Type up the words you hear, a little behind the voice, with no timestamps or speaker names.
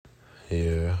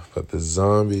Yeah, but the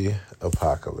zombie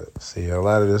apocalypse. Yeah, a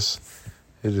lot of this,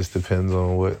 it just depends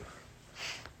on what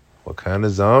kind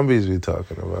of zombies we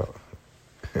talking about.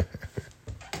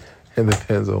 It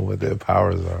depends on what their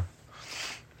powers are.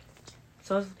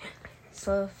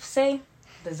 So say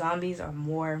the zombies are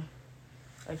more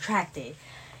attracted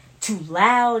to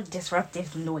loud,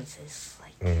 disruptive noises.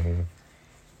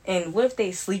 And what if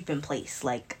they sleep in place?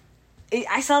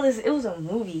 I saw this, it was a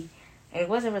movie, and it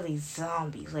wasn't really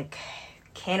zombies, like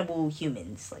cannibal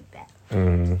humans, like that.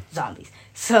 Zombies.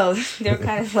 So they're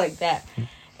kind of like that.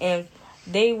 And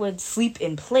they would sleep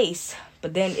in place,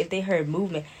 but then if they heard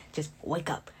movement, just wake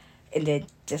up and then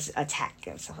just attack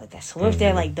and stuff like that. So what if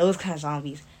they're like those kind of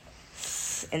zombies,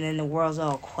 and then the world's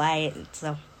all quiet and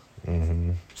stuff?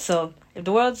 So if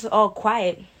the world's all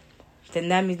quiet, then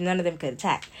that means none of them could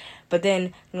attack. But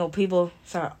then, people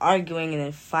start arguing and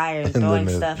then fire and throwing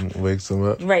stuff. Wakes them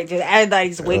up. Right, just everybody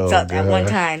just wakes up at one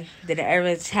time. Then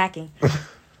everyone's attacking.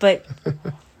 But,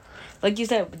 like you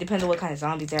said, it depends on what kind of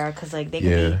zombies they are. Because, they could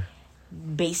be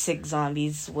basic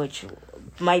zombies, which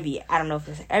might be, I don't know if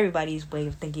it's everybody's way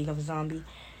of thinking of a zombie.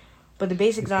 But the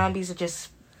basic zombies are just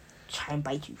try and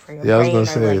bite you for your brain. I was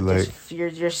going to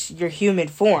say, your human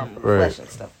form, flesh and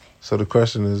stuff. So the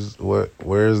question is,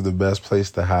 where is the best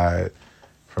place to hide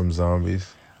from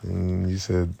zombies? And you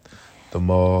said the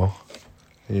mall,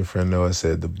 and your friend Noah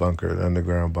said the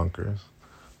underground bunkers.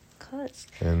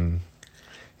 And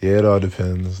yeah, it all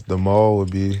depends. The mall would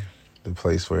be the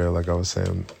place where, like I was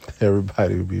saying,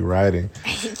 everybody would be rioting.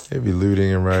 They'd be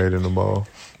looting and rioting in the mall.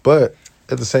 But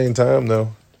at the same time,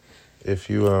 though, if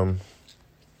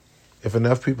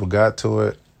enough people got to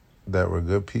it that were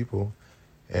good people,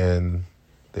 and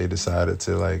they decided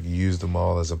to use the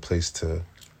mall as a place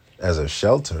as a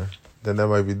shelter, then that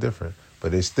might be different.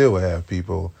 But they still would have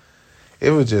people.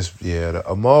 It would just,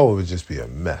 a mall would just be a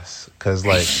mess. Because,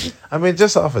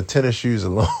 just off of tennis shoes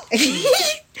alone.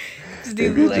 If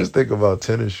you just think about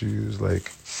tennis shoes,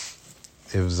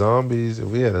 if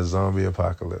we had a zombie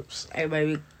apocalypse. Everybody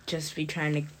would just be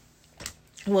trying to,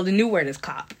 well, the new word is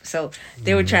cop. So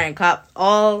they would try and cop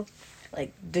all,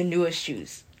 the newest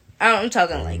shoes. I'm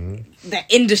talking, the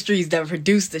industries that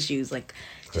produce the shoes,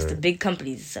 just the big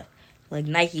companies and stuff. Like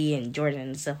Nike and Jordan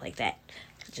and stuff like that.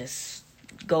 Just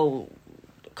go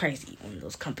crazy on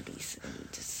those companies. And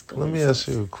just go. Let me ask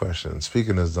you a question.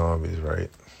 Speaking of zombies, right?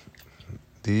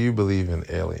 Do you believe in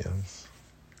aliens?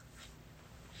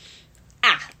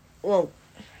 Well,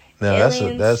 now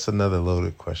that's another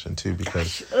loaded question too,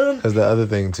 because the other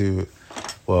thing too.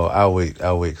 Well, I'll wait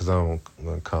because I'm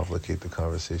gonna complicate the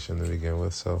conversation to begin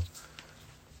with. So,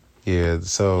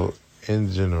 So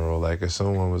in general, if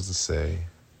someone was to say,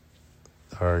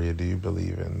 Aria, do you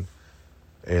believe in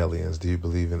aliens? Do you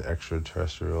believe in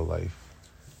extraterrestrial life?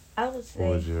 I would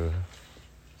say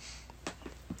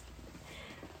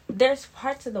there's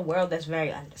parts of the world that's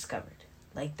very undiscovered.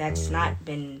 That's not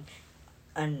been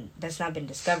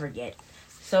discovered yet.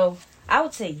 So I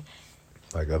would say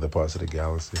other parts of the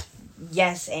galaxy.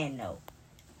 Yes and no.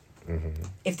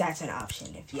 If that's an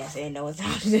option. If yes and no is an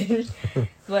option.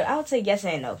 But I would say yes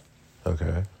and no.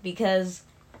 Okay. Because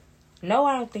no,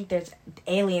 I don't think there's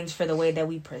aliens for the way that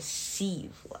we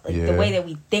perceive. The way that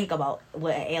we think about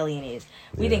what an alien is.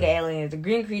 We think an alien is a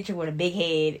green creature with a big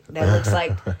head that looks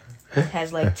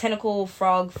has tentacle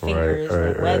frog fingers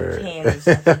and webbed hands and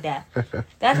stuff like that.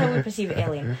 That's how we perceive an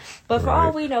alien. But for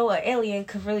all we know, an alien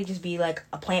could really just be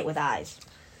a plant with eyes.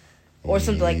 Or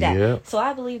something like that. Yep. So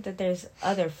I believe that there's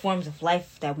other forms of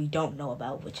life that we don't know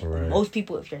about, which most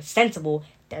people, if you're sensible,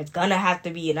 there's gonna have to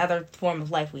be another form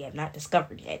of life we have not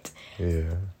discovered yet.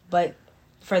 Yeah. But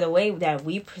for the way that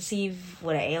we perceive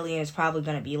what an alien is probably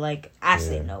gonna be I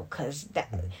say no, because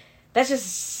that's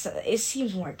just, it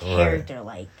seems more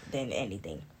character-like than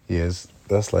anything. Yes,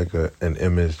 that's an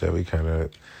image that we kind of,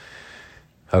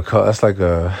 that's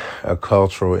a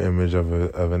cultural image of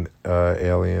an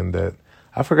alien that,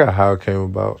 I forgot how it came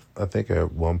about. I think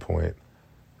at one point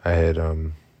I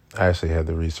actually had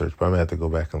the research, but I'm going to have to go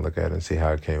back and look at it and see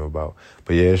how it came about.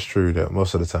 But yeah, it's true that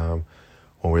most of the time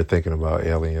when we're thinking about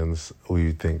aliens,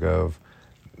 we think of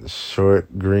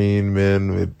short green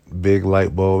men with big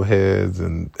light bulb heads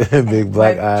and big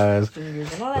black eyes,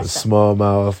 a small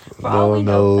mouth, no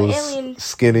nose,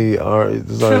 skinny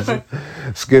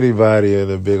skinny body and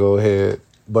a big old head.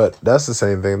 But that's the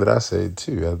same thing that I say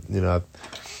too.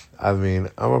 I mean,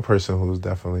 I'm a person who's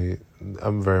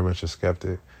I'm very much a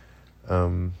skeptic,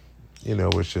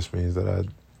 which just means that I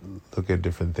look at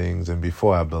different things, and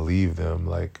before I believe them,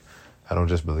 I don't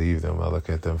just believe them, I look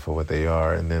at them for what they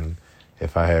are, and then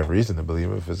if I have reason to believe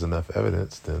them, if there's enough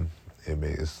evidence, then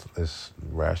it's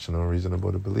rational and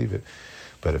reasonable to believe it.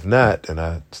 But if not, then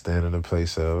I stand in the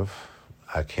place of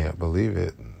I can't believe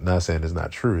it. Not saying it's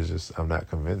not true. It's just I'm not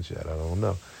convinced yet. I don't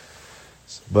know.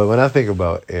 But when I think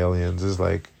about aliens, it's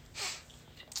like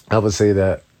I would say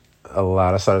that a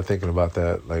lot. I started thinking about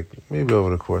that like maybe over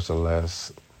the course of the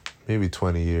last maybe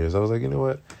 20 years. I was like, you know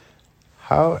what?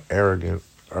 How arrogant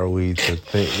are we to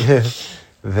think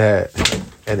that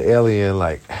an alien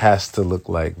like has to look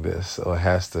like this or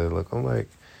has to look? I'm like,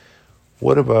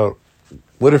 what if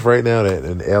right now that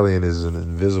an alien is an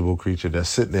invisible creature that's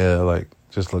sitting there like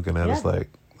just looking at us like,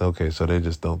 okay, so they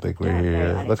just don't think we're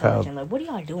here. Look how like, what are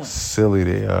y'all doing? Silly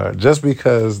they are. Just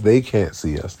because they can't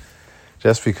see us.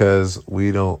 Just because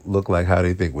we don't look like how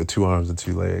they think with 2 arms and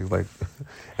 2 legs, like,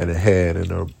 and a head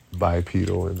and are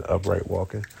bipedal and upright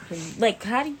walking. Like,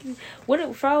 how do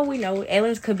you? For all we know,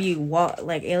 aliens could be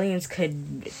aliens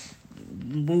could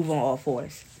move on all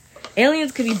fours.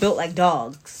 Aliens could be built like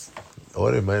dogs.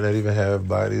 Or they might not even have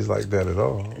bodies like that at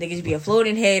all. They could just be a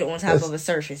floating head on top of a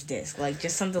surface disc, like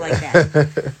just something like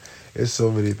that. It's so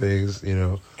many things, you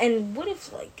know. And what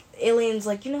if like aliens,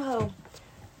 like you know how?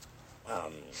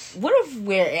 What if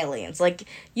we're aliens? Like,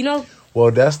 you know...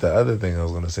 Well, that's the other thing I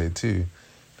was going to say, too.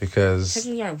 Because...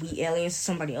 Technically, aren't we aliens to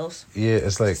somebody else? Yeah,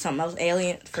 it's like... Something else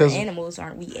alien. For animals,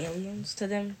 aren't we aliens to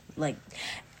them? Like,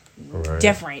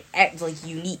 different, like,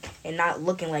 unique, and not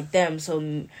looking like them.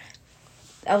 So,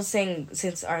 I was saying,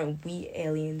 since aren't we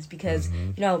aliens? Because,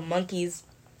 you know, monkeys...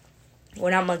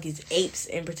 Well, not monkeys. Apes,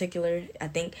 in particular, I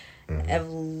think,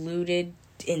 evolved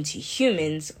into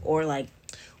humans, or, like...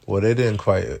 Well, they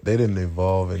didn't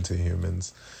evolve into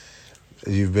humans.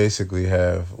 We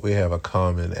have a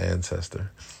common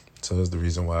ancestor. So that's the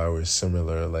reason why we're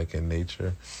similar, like in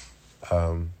nature.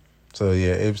 So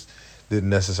yeah, apes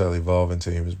didn't necessarily evolve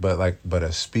into humans, but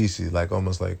a species, like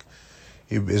almost like,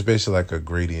 it's basically like a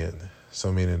gradient.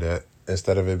 So meaning that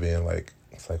instead of it being like,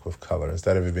 it's like with color,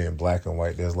 instead of it being black and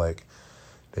white, there's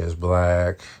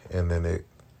black, and then it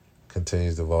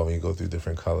continues to evolve and you go through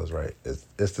different colors, right?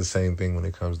 It's the same thing when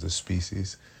it comes to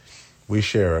species. We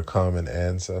share a common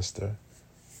ancestor,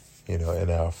 you know, in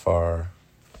our far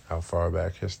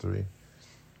back history.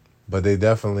 But they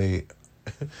definitely,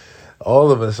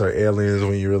 all of us are aliens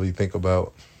when you really think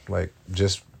about like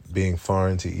just being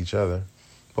foreign to each other.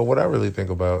 But what I really think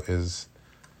about is,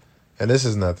 and this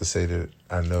is not to say that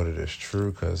I know that it's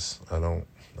true because I've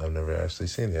never actually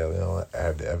seen the alien. I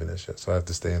have the evidence yet. So I have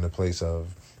to stay in the place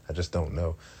of, I just don't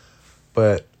know.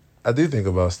 But I do think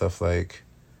about stuff like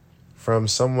from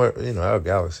somewhere, you know, our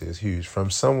galaxy is huge. From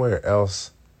somewhere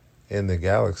else in the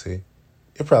galaxy,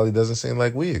 it probably doesn't seem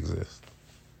like we exist.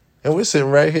 And we're sitting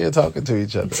right here talking to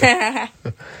each other.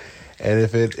 And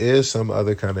if it is some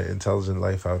other kind of intelligent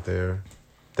life out there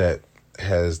that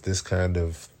has this kind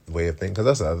of way of thinking, because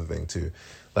that's the other thing too.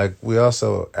 Like, we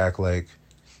also act like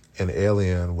an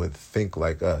alien would think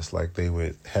like us, like they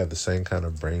would have the same kind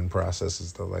of brain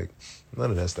processes. Though, like,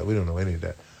 none of that stuff. We don't know any of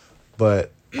that.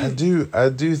 But I do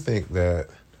think that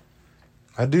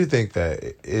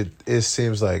it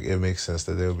seems like it makes sense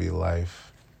that there would be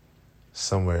life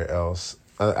somewhere else.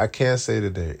 I can't say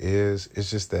that there is. It's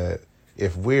just that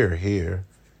if we're here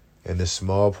in this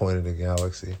small point of the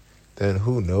galaxy, then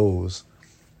who knows?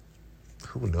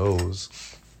 Who knows?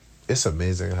 It's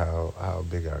amazing how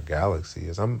big our galaxy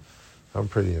is. I'm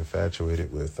pretty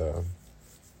infatuated with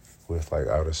like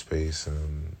outer space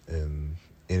and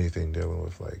anything dealing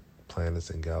with like planets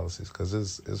and galaxies, because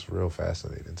it's real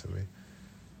fascinating to me.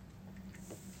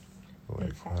 Like,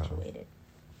 infatuated.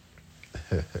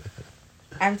 Wow.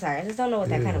 I'm sorry, I just don't know what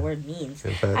that kind of word means.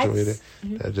 Infatuated?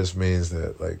 That just means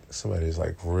that like somebody's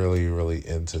like really, really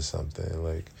into something.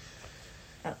 Like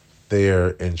they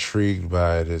are intrigued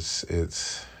by it.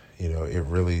 It's you know, it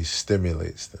really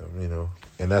stimulates them, you know.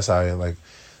 And that's how I like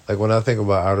when I think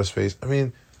about outer space, I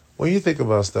mean, when you think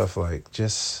about stuff like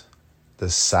just the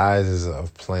sizes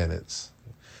of planets,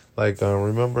 like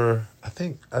remember, I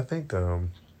think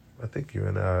you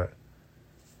and I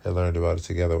had learned about it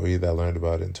together, or either I learned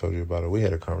about it and told you about it. We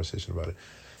had a conversation about it.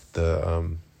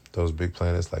 Those big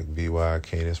planets like VY,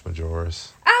 Canis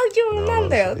Majoris. Oh, you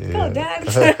remember? Go,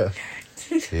 Dad.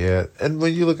 Yeah, and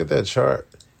when you look at that chart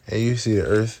and you see the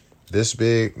Earth this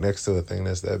big next to a thing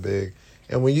that's that big,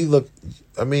 and when you look,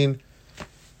 I mean,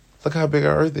 look how big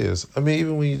our Earth is. I mean,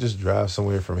 even when you just drive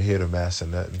somewhere from here to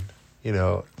Massanutten, you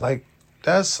know, like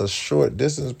that's a short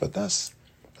distance, but that's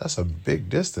a big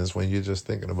distance when you're just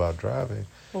thinking about driving.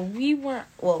 Well, we weren't.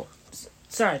 Well,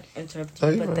 sorry to interrupt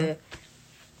you, but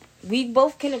we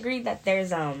both can agree that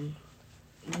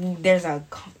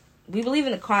we believe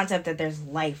in the concept that there's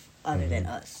life other than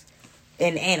us,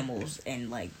 and animals, and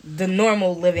like the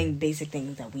normal living basic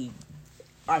things that we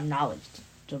are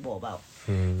knowledgeable about.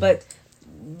 But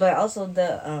also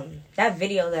the that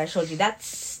video that I showed you,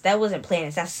 that wasn't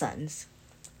planets, that's suns.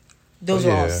 Those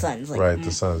are all suns, like right?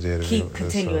 The suns, keep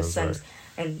continuous suns.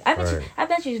 Right. And I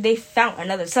bet you they found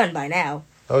another sun by now.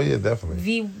 Oh yeah,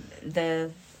 definitely.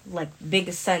 The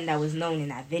biggest sun that was known in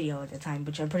that video at the time,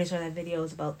 which I'm pretty sure that video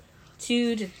is about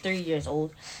 2 to 3 years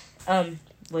old.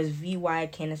 Was VY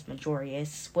Canis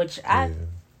Majorius, which I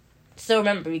still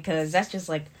remember because that's just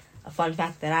like a fun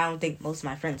fact that I don't think most of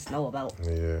my friends know about.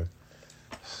 Yeah.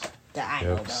 That I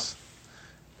know about.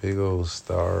 Big old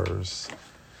stars.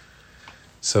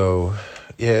 So,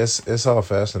 yeah, it's all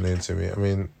fascinating to me. I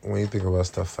mean, when you think about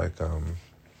stuff like,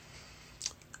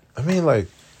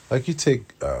 like you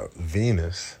take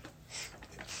Venus,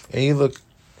 and you look,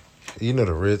 you know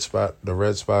the red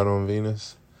spot on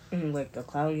Venus? Like the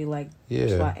cloudy, spot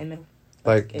in the middle?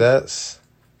 Like, that's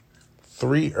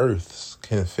 3 Earths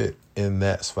can fit in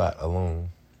that spot alone.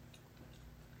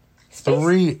 Space?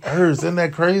 3 Earths, isn't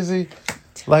that crazy?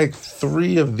 Like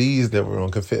 3 of these that we're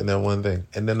on could fit in that one thing.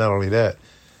 And then not only that,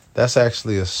 that's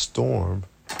actually a storm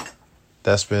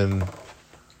that's been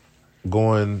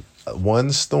going,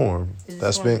 one storm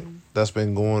that's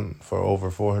been going for over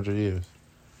 400 years.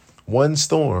 One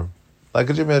storm. Like,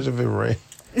 could you imagine if it rained?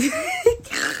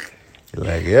 You're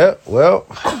like, yeah, well,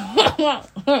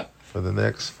 for the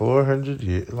next 400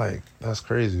 years, like, that's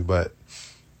crazy. But,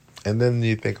 and then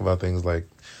you think about things like,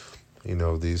 you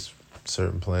know, these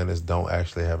certain planets don't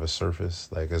actually have a surface.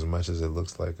 Like, as much as it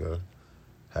looks like an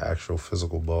actual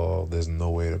physical ball, there's no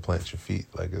way to plant your feet.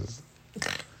 Like, it's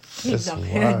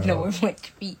wild. No way to plant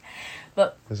your feet.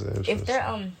 But if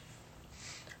they're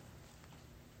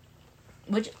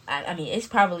which I mean, it's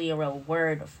probably a real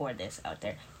word for this out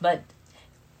there, but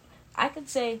I could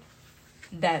say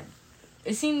that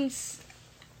it seems,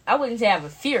 I wouldn't say I have a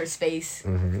fear of space,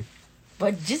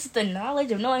 but just the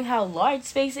knowledge of knowing how large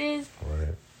space is,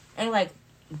 right, and like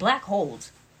black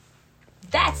holes,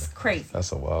 that's crazy.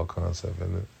 That's a wild concept,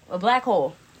 isn't it? A black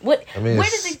hole. What? I mean, how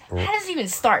does it even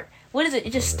start? What is it?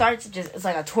 It just starts. It's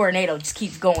like a tornado. Just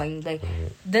keeps going. Like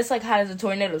that's like, how does a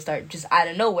tornado start? Just out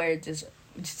of nowhere. Just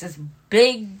this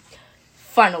big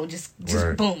funnel. Just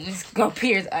right. Boom. Just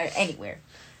appears anywhere.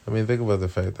 I mean, think about the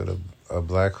fact that a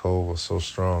black hole was so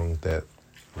strong that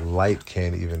light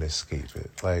can't even escape it.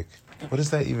 Like, what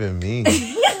does that even mean?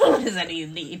 What does that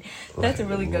even mean? That's a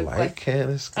really good question. Light can't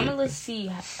escape. I'm gonna see.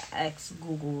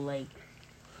 Google, like,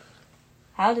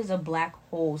 how does a black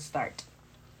hole start?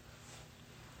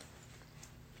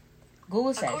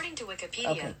 Google says, according to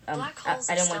Wikipedia, okay, black holes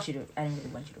I didn't really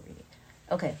want you to read it.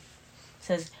 Okay, it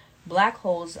says black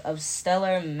holes of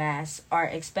stellar mass are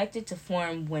expected to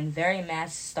form when very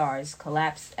mass stars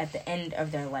collapse at the end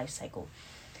of their life cycle.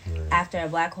 Right. After a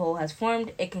black hole has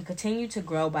formed, it can continue to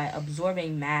grow by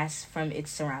absorbing mass from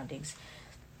its surroundings.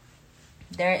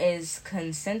 There is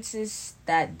consensus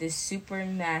that these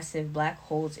supermassive black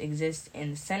holes exist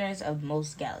in the centers of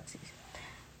most galaxies.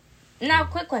 Now,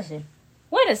 quick question.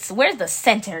 Where's the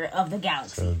center of the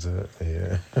galaxy?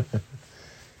 Yeah.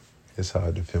 It's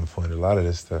hard to pinpoint a lot of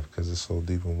this stuff because it's so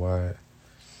deep and wide.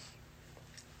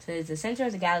 So the center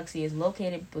of the galaxy is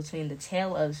located between the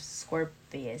tail of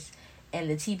Scorpius and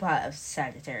the teapot of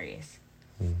Sagittarius.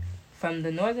 From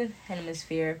the northern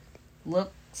hemisphere,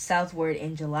 look southward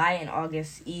in July and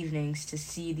August evenings to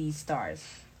see these stars.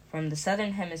 From the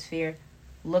southern hemisphere,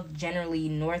 look generally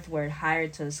northward higher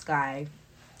to the sky.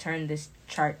 Turn this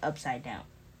chart upside down.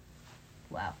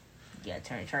 Wow. Yeah,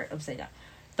 turn the chart upside down.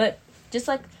 But just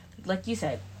like you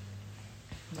said,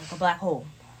 like a black hole.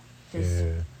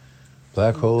 Yeah.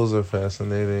 Black holes are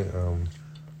fascinating.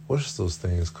 What's those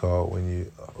things called when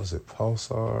you, was it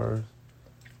pulsars?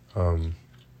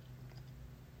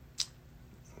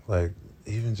 Like,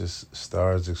 even just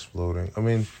stars exploding. I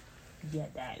mean, yeah,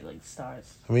 that, like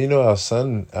stars. I mean, you know, our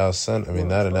sun. I mean,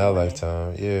 not in our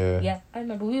lifetime. Yeah. Yeah, I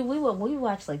remember we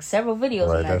watched like several videos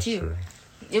on that that's too. True.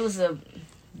 It was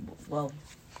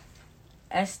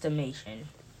estimation.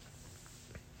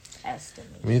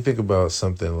 When you think about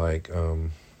something like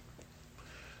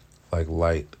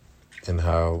light, and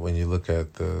how when you look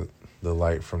at the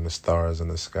light from the stars in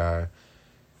the sky,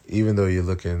 even though you're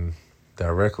looking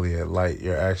directly at light,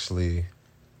 you're actually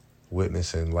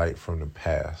witnessing light from the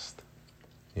past,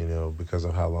 you know, because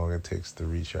of how long it takes to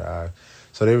reach your eye.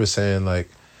 So they were saying, like,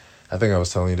 I think I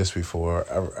was telling you this before,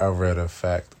 I read a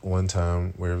fact one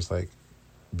time where it was like,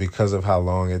 because of how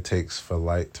long it takes for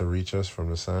light to reach us from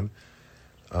the sun,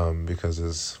 because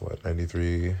it's,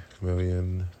 93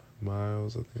 million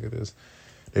miles, I think it is.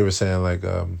 They were saying, like,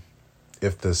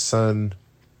 if the sun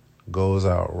goes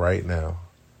out right now,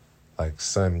 like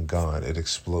sun gone, it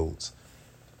explodes.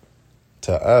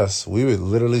 to us, we would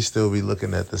literally still be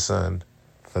looking at the sun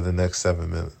for the next 7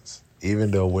 minutes,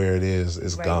 even though where it is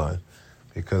gone,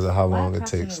 because of how long it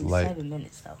takes light. 7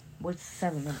 minutes though? What's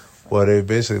 7 minutes? Well, they're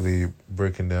basically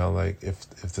breaking down like if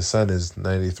the sun is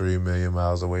 93 million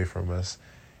miles away from us,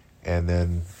 and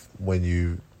then when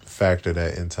you factor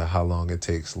that into how long it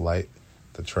takes light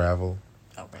to travel,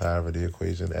 however the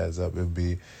equation adds up, it would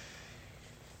be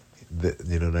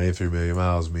 93 million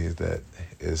miles means that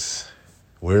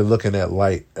we're looking at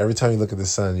light. Every time you look at the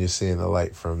sun, you're seeing the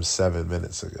light from 7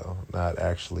 minutes ago, not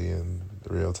actually in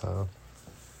real time.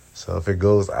 So if it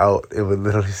goes out, it would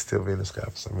literally still be in the sky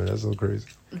for some minutes. That's so crazy.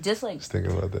 Just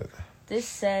thinking about that. This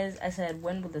says, I said,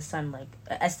 when will the sun,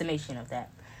 estimation of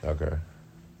that. Okay.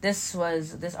 This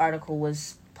article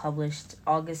was published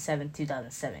August 7th,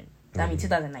 2007. I mean,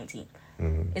 2019.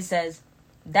 Mm-hmm. It says,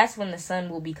 that's when the sun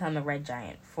will become a red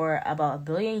giant. For about 1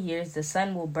 billion years, the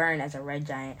sun will burn as a red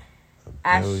giant.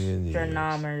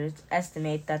 Astronomers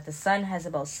estimate that the sun has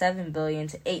about 7 billion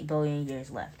to 8 billion years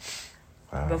left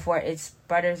before it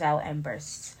sputters out and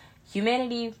bursts.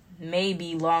 Humanity may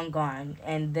be long gone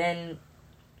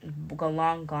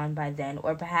by then,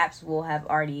 or perhaps we'll have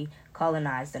already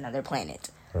colonized another planet.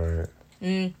 All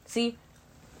right. See?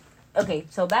 Okay,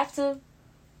 so back to...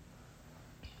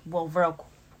 Well,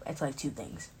 it's like two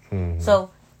things. Mm-hmm.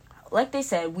 So, like they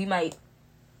said, we might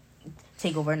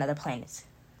take over another planet.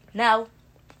 Now,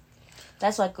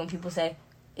 that's like when people say,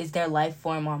 is there life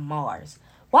form on Mars?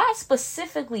 Why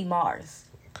specifically Mars?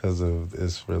 Because of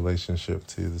its relationship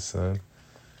to the sun.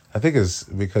 I think it's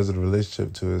because of the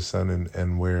relationship to the sun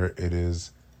and where it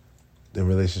is in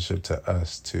relationship to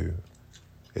us too.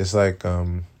 It's like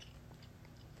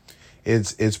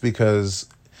it's because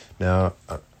now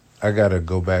I gotta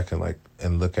go back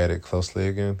and look at it closely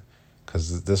again,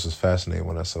 because this was fascinating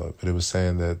when I saw it. But it was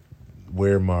saying that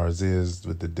where Mars is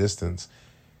with the distance,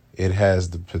 it has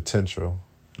the potential.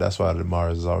 That's why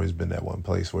Mars has always been that one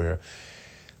place where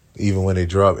even when they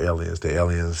drop aliens, the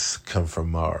aliens come from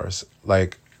Mars.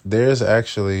 Like, there's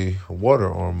actually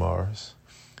water on Mars.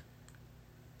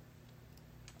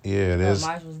 Yeah, there's...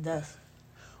 Mars was dust.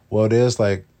 Well, there's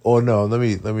let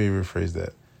me rephrase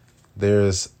that.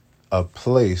 There's a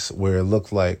place where it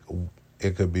looked like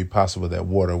it could be possible that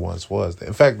water once was there.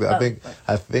 In fact,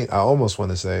 I think I almost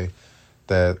want to say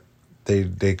that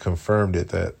they confirmed it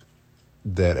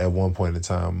that at one point in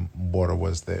time water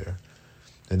was there,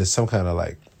 and it's some kind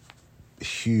of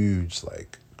huge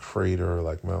crater or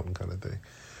mountain kind of thing.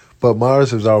 But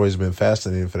Mars has always been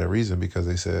fascinating for that reason, because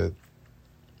they said,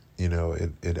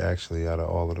 it actually, out of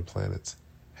all of the planets,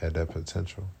 had that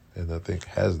potential, and I think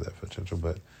has that potential,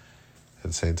 but at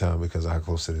the same time, because of how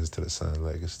close it is to the sun,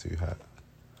 it's too hot.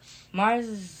 Mars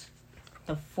is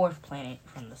the 4th planet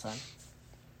from the sun.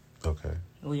 Okay.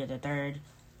 We are the 3rd.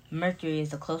 Mercury is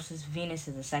the closest. Venus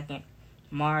is the 2nd.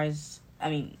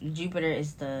 Jupiter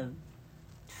is the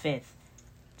 5th.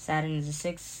 Saturn is the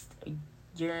 6th.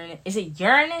 Uranus. Is it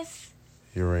Uranus?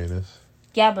 Uranus.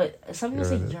 Yeah, but some people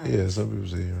say Uranus. Yeah, some people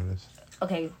say Uranus.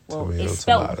 Okay, well, Tomato, it's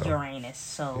spelled tomato. Uranus,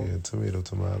 so... Yeah,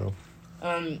 tomato.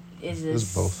 Is the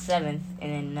 7th,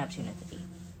 and then Neptune is the 8th.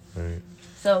 Right.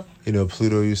 So...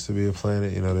 Pluto used to be a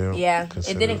planet, they don't... Yeah,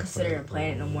 it didn't consider it a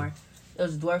planet no more. It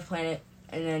was a dwarf planet,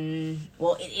 and then...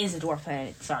 Well, it is a dwarf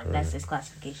planet. Sorry, right. That's its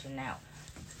classification now.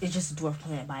 It's just a dwarf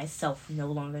planet by itself, no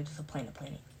longer just a planet.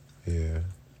 Yeah.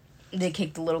 They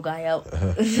kicked the little guy out.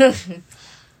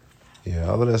 Yeah,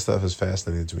 all of that stuff is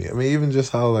fascinating to me. I mean, even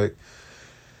just how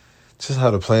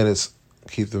the planets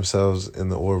keep themselves in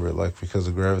the orbit, because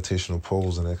of gravitational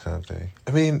poles and that kind of thing.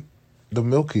 I mean, the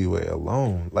Milky Way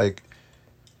alone,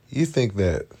 you think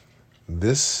that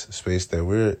this space that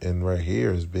we're in right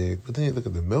here is big, but then you look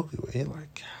at the Milky Way, and you're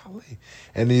like, golly.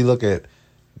 And then you look at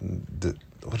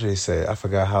what do they say? I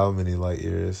forgot how many light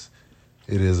years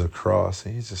it is across,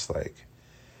 and you're just like,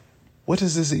 what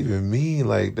does this even mean?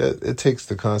 That it takes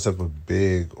the concept of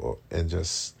big and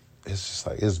it's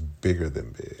bigger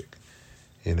than big,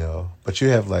 But you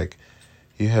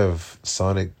have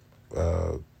sonic,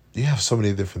 you have so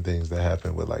many different things that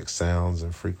happen with sounds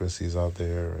and frequencies out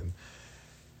there and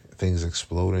things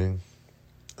exploding.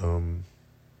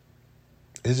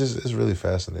 It's really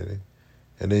fascinating.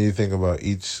 And then you think about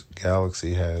each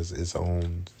galaxy has its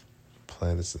own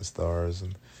planets and stars,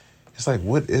 and it's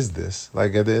what is this?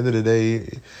 At the end of the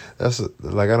day, that's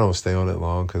I don't stay on it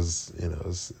long because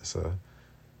it's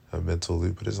a mental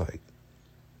loop. But it's at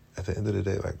the end of the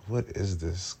day, what is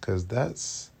this? Because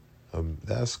that's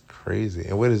crazy.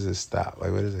 And where does it stop?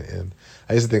 Where does it end?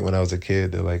 I used to think when I was a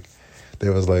kid that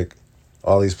there was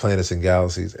all these planets and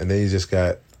galaxies, and then you just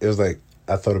got, it was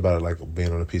I thought about it like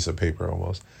being on a piece of paper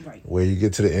almost. Right. Where you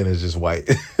get to the end is just white.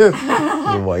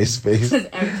 White space.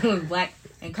 Everything was black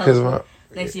and colorful.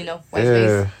 Next you know, white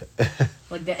space.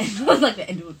 Like the like the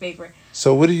end of a paper.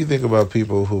 So what do you think about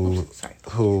people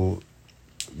who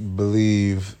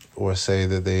believe or say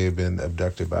that they have been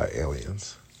abducted by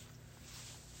aliens?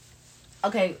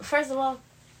 Okay, first of all,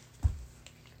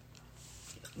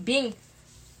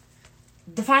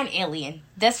 define alien.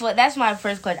 That's my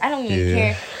first question. I don't even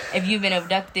care if you've been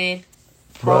abducted,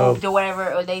 probed, or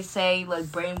whatever, or they say like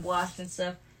brainwashed and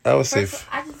stuff. I would say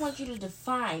I just want you to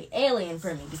define alien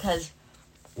for me, because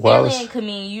alien could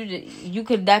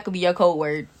mean that could be your code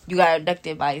word. You got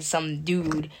abducted by some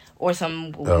dude or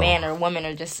some man or woman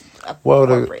or just a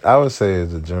corporate. I would say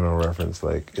as a general reference,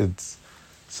 like it's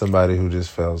somebody who just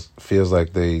feels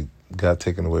like they got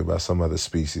taken away by some other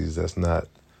species that's not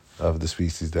of the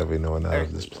species that we know and not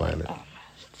of this planet.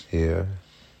 Yeah.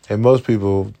 And most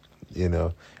people, you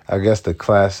know, I guess the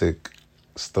classic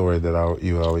story that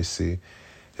you always see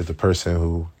is the person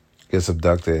who gets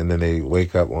abducted and then they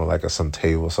wake up on like some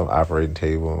operating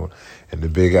table, and the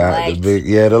light.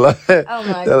 Oh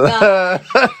my god!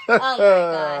 Oh my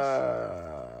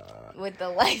gosh! With the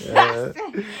lights. Yeah.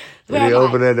 They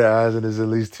open their eyes and there's at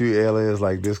least two aliens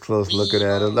like this close looking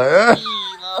at them like.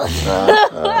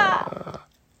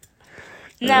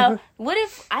 Now, what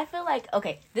if I feel like,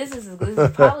 okay, this is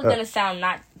probably gonna sound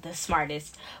not the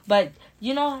smartest, but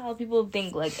you know how people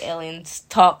think like aliens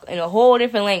talk in a whole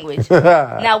different language.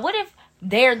 Now, what if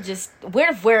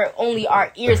where only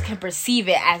our ears can perceive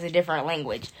it as a different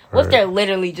language? What if they're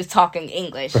literally just talking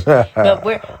English, but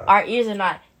where our ears are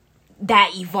not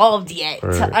that evolved yet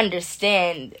to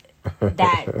understand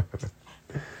that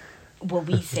what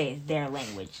we say is their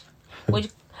language, which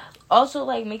also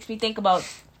like makes me think about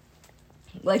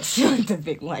like the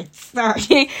big lights.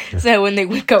 Sorry. So when they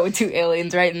wake up with two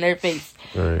aliens right in their face.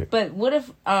 Right. But what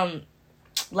if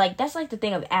like that's like the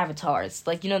thing of avatars,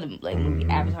 like you know the like movie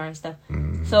Avatar and stuff.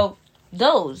 So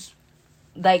those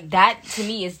like that to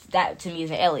me is an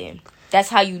alien. That's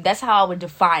how I would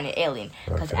define an alien,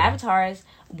 because avatars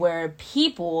were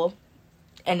people,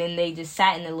 and then they just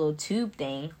sat in a little tube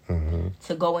thing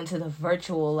to go into the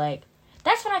virtual, like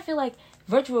that's when I feel like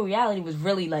virtual reality was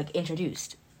really like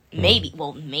introduced. Maybe,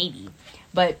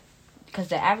 but because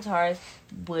the avatars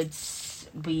would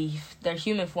be their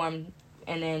human form,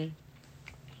 and then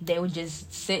they would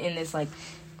just sit in this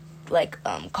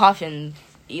coffin,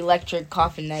 electric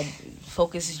coffin that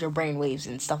focuses your brain waves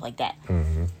and stuff like that,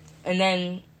 and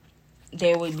then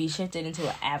they would be shifted into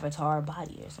an avatar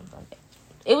body or something like that.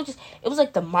 It was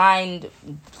like the mind,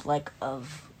 like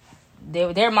of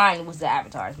their mind was the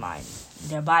avatar's mind.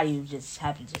 Their body just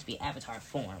happened to just be avatar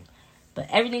form. But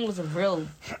everything was a real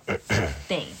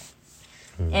thing.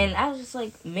 And I was just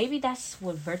like, maybe that's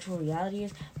what virtual reality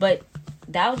is. But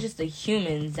that was just the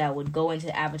humans that would go into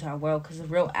the avatar world, because the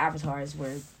real avatars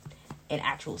were an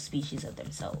actual species of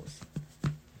themselves.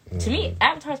 To me,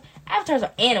 avatars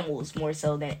are animals more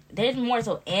so than... They're more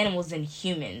so animals than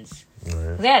humans.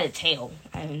 Right. They had a tail.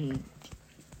 And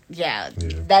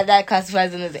that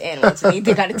classifies them as an animal to me.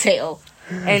 They got a tail.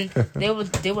 And they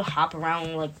would hop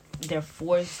around like their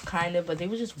force kind of, but they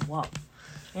would just walk.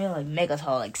 They're like mega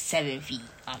tall, like 7 feet.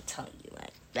 I'm telling you,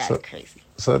 like that's crazy.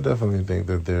 So I definitely think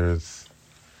that there's,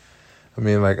 I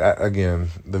mean, like again,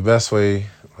 the best way,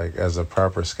 like as a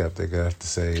proper skeptic, I have to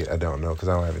say I don't know because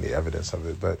I don't have any evidence of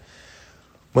it. But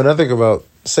when I think about,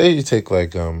 say you take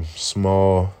like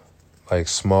small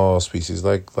species,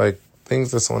 like things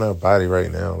that's on our body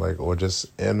right now, like or just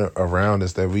around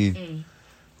us that we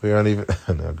aren't even.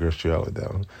 No, gross you all the way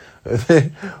down.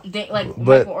 But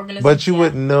you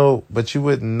wouldn't know. But you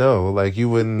wouldn't know. Like you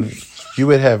would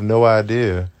have no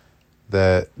idea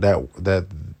that.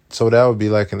 So that would be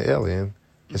like an alien.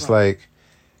 It's like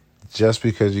just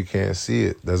because you can't see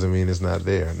it doesn't mean it's not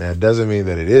there. Now it doesn't mean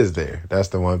that it is there. That's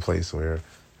the one place where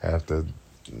after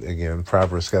again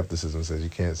proper skepticism says you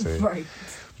can't say. Right.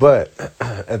 But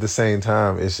at the same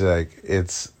time, it's like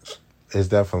it's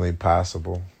definitely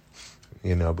possible.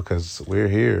 You know, because we're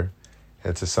here,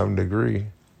 and to some degree,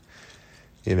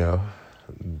 you know,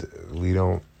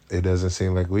 it doesn't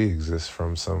seem like we exist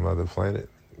from some other planet.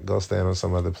 Go stand on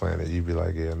some other planet, you'd be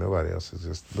like, yeah, nobody else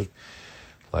exists. Look,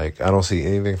 like, I don't see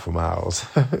anything for miles.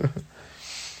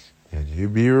 And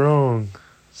you'd be wrong.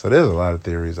 So there's a lot of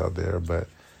theories out there, but,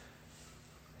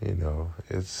 you know,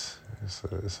 it's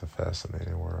a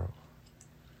fascinating world.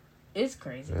 It's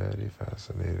crazy. Very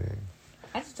fascinating.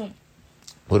 I just don't...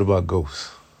 What about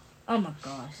ghosts? Oh my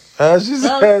gosh. Oh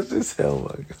my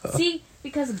god. See,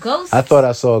 because ghosts... I thought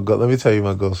I saw a ghost. Let me tell you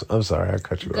my ghost. I'm sorry, I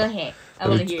cut you off. Go ahead. I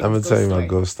want to hear. I'm this gonna tell you story. my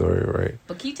ghost story, right?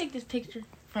 But can you take this picture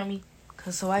from me?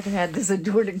 So I can have this in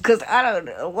Jordan. Because I don't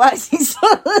know why she's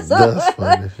so. That's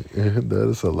funny. That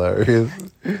is hilarious.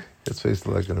 His face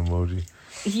look like an emoji.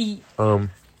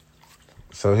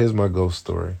 So here's my ghost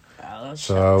story. Oh,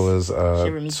 so I was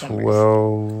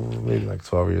 12, maybe like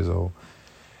 12 years old,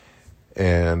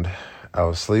 and I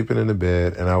was sleeping in the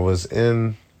bed, and I was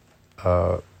in.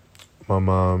 My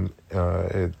mom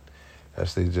had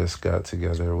actually just got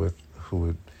together with who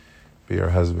would be her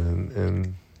husband,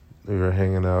 and we were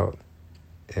hanging out,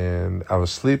 and I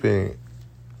was sleeping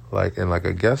like in like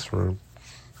a guest room,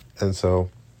 and so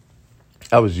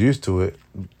I was used to it,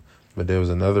 but there was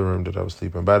another room that I was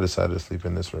sleeping, but I decided to sleep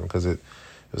in this room because it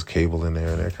was cable in there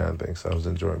and that kind of thing, so I was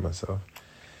enjoying myself.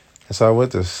 And so I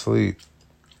went to sleep,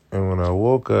 and when I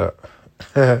woke up,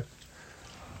 and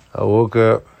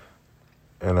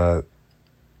I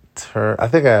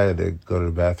think I had to go to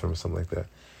the bathroom or something like that.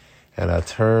 And I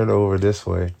turned over this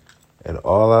way, and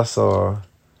all I saw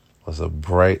was a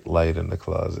bright light in the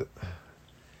closet.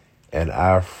 And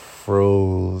I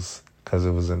froze because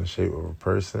it was in the shape of a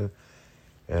person,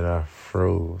 and I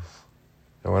froze.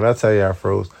 And when I tell you I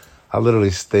froze, I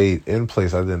literally stayed in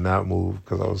place. I did not move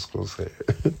because I was so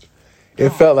scared. It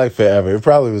felt like forever. It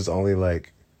probably was only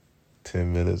like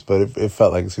 10 minutes, but it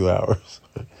felt like 2 hours.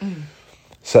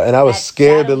 So, and I was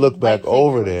scared to look back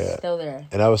over there. Still there.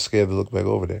 And I was scared to look back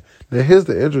over there. Now, here's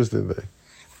the interesting thing.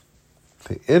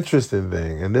 The interesting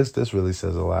thing, and this really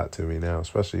says a lot to me now,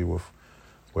 especially with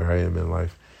where I am in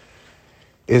life.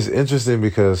 It's interesting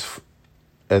because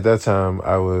at that time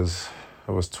I was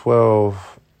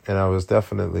 12, and I was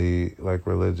definitely like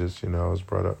religious. You know, I was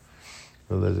brought up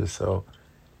religious. So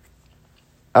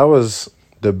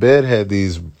the bed had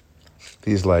these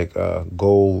like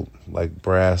gold, like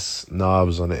brass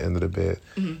knobs on the end of the bed.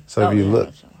 Mm-hmm. So if you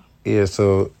look,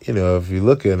 so you know, if you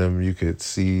look at them, you could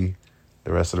see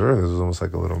the rest of the room. It was almost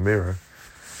like a little mirror.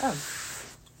 Oh.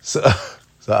 So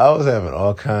I was having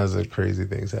all kinds of crazy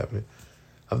things happening.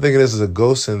 I'm thinking this is a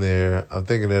ghost in there. I'm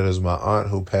thinking that it's my aunt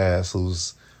who passed,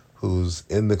 who's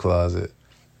in the closet,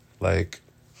 like.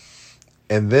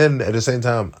 And then at the same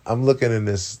time, I'm looking in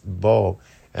this bulb,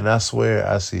 and I swear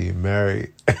I see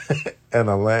Mary and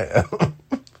a lamb.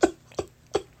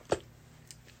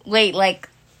 Wait.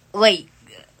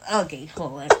 Okay,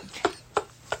 hold on.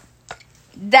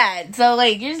 Dad, so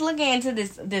like you're just looking into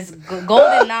this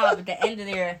golden knob at the end of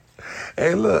there.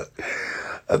 Hey, look,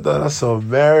 I thought I saw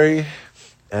Mary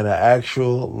and an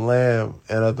actual lamb,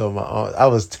 and I thought my aunt. I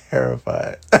was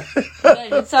terrified.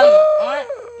 You saw your aunt,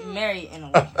 Mary, and a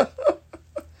lamb.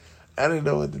 I didn't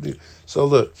know what to do. So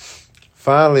look,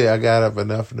 finally I got up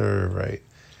enough nerve, right,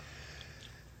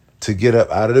 to get up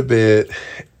out of the bed,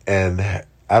 and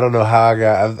I don't know how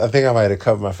I think I might have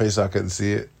covered my face so I couldn't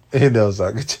see it. You know, so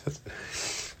I could just.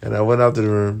 And I went out to the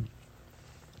room.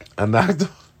 I knocked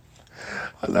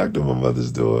on my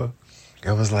mother's door.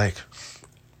 I was like,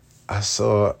 I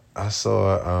saw. I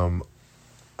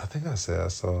think I said I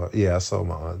saw. Yeah, I saw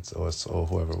my aunt or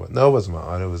whoever it was. No, it wasn't my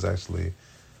aunt. It was actually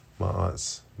my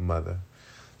aunt's mother.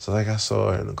 So like I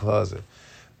saw her in the closet.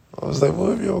 I was like,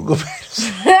 "What if you don't go back to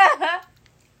sleep?"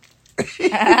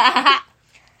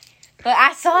 But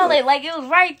I saw it like it was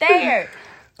right there.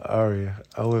 Aria,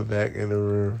 I went back in the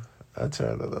room. I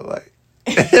turned on the light.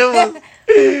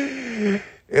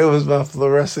 It was my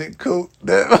fluorescent coat.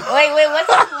 Wait, what's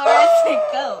a fluorescent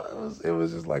coat? It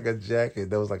was just like a jacket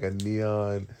that was like a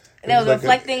neon. That was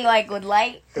reflecting like with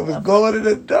light? It was glowing in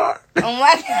the dark. Oh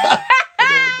my God.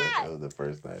 That was the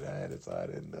first night I had it, so I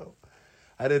didn't know.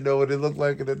 I didn't know what it looked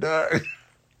like in the dark.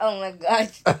 Oh my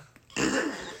gosh.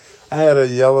 I had a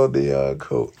yellow neon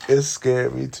coat. It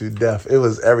scared me to death. It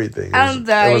was everything. I'm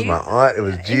sorry. It was my aunt. It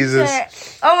was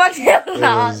Jesus. Oh my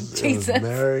God. Jesus. It was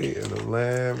Mary and the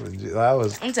lamb. And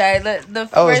I'm sorry. The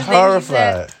I was first horrified.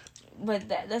 Thing you said,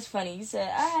 but that's funny. You said,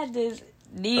 I had this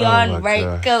neon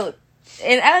bright coat.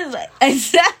 And I was like,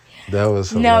 that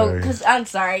was hilarious. No, because I'm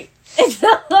sorry.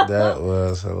 That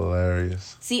was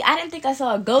hilarious. See, I didn't think I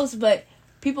saw a ghost, but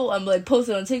people like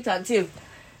posted on TikTok too.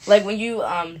 Like when you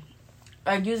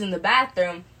are using the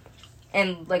bathroom,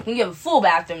 and like when you have a full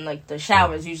bathroom, like the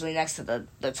shower is usually next to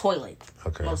the toilet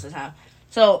most of the time.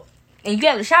 So, and you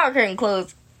have the shower curtain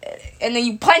closed, and then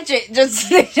you punch it just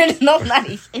to make sure there's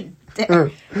nobody in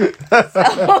there.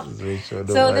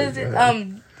 So this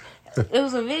it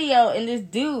was a video, and this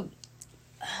dude,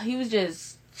 he was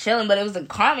just chilling, but it was a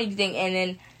comedy thing, and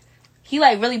then he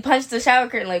like really punched the shower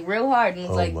curtain like real hard, and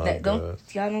was like,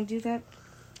 y'all don't do that.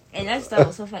 And that stuff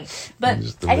was so funny. But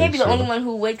I can't be the only one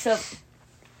who wakes up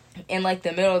in, like,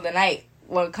 the middle of the night.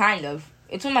 Well, kind of.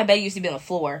 It's when my bed used to be on the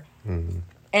floor. Mm-hmm.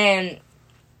 And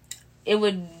it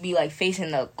would be like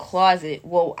facing the closet.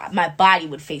 Well, my body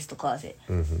would face the closet,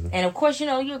 and of course,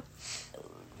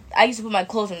 I used to put my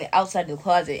clothes on the outside of the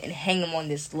closet and hang them on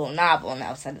this little knob on the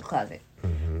outside of the closet.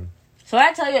 So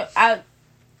I tell you,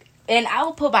 I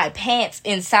would put my pants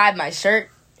inside my shirt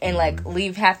and like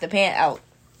leave half the pant out,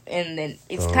 and then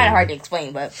it's kind of hard to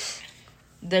explain, but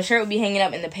the shirt would be hanging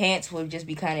up and the pants would just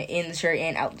be kind of in the shirt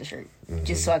and out the shirt,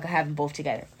 just so I could have them both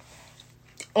together.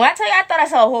 When I tell you, I thought I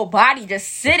saw a whole body just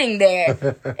sitting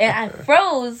there, and I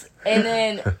froze, and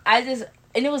then and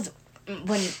it was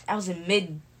when I was in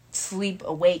mid-sleep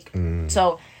awake,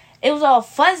 so it was all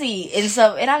fuzzy and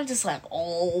stuff, and I'm just like,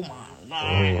 oh my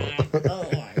god, oh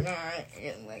my god,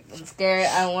 and like I'm scared,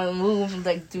 I don't want to move,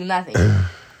 like do nothing.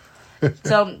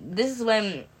 So this is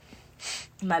when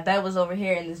my bed was over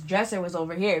here and this dresser was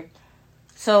over here,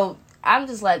 so I'm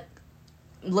just like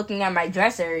looking at my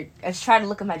dresser. I try to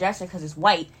look at my dresser because it's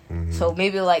white, so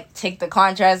maybe like take the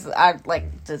contrast,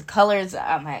 like the colors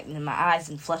out in my eyes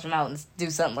and flush them out and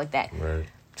do something like that. Right.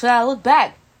 So I look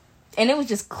back, and it was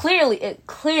just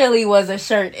clearly was a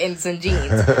shirt and some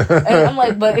jeans, and I'm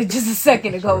like, but just a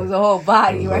second ago it was a whole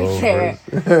body right there,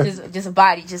 just a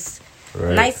body, just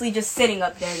nicely just sitting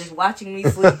up there, just watching me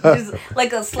sleep, just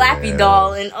like a slappy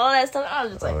doll and all that stuff. I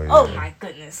was just like, oh my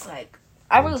goodness, like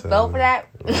I really fell for that.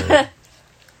 Right.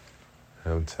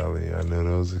 I'm telling you, I know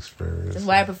those experiences. That's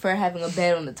why I prefer having a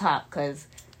bed on the top, because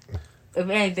if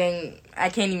anything, I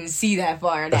can't even see that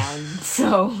far down,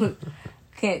 so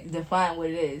can't define what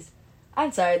it is.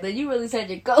 I'm sorry, but you really said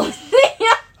your coat.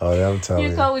 Oh, yeah, I'm telling you.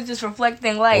 Your coat was just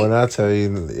reflecting light. When I tell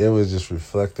you, it was just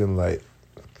reflecting light.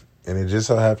 And it just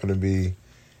so happened to be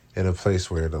in a place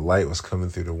where the light was coming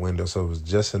through the window, so it was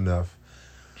just enough.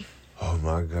 Oh,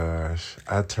 my gosh.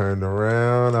 I turned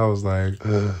around. I was like,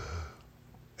 ugh.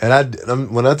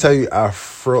 And when I tell you, I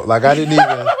froze. Like, I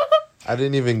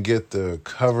didn't even get the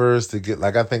covers to get,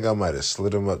 like, I think I might have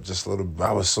slid them up just a little bit.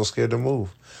 I was so scared to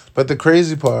move. But the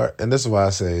crazy part, and this is why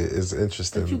I say it's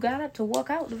interesting. But you got up to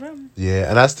walk out the room. Yeah,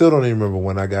 and I still don't even remember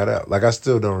when I got out. Like, I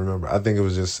still don't remember. I think it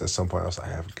was just at some point I was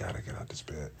like, I've got to get out this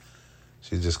bed.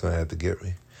 She's just going to have to get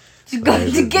me. She's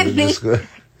going to get me.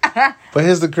 But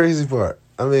here's the crazy part.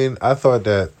 I mean, I thought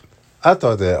that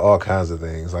all kinds of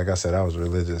things. Like I said, I was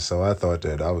religious, so I thought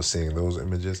that I was seeing those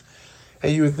images.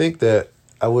 And you would think that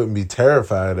I wouldn't be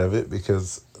terrified of it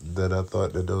because that I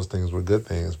thought that those things were good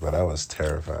things, but I was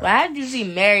terrified. Well, how did you see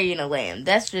Mary and a lamb?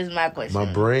 That's just my question.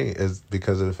 My brain is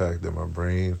because of the fact that my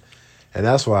brain, and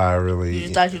that's why I really... You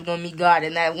just thought you was going to meet God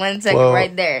in that 1 second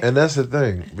right there. And that's the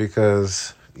thing,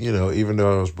 because, even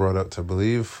though I was brought up to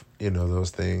believe,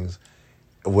 those things,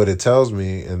 what it tells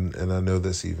me, and I know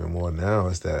this even more now,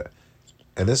 is that,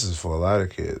 and this is for a lot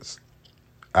of kids,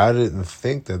 I didn't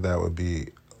think that would be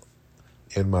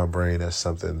in my brain as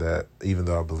something that, even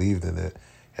though I believed in it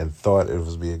and thought it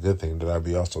was be a good thing, that I'd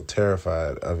be also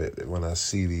terrified of it when I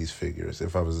see these figures.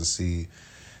 If I was to see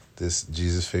this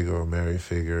Jesus figure or Mary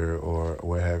figure or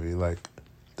what have you, like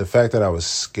the fact that I was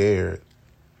scared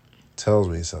tells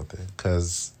me something,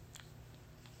 because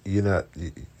you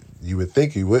would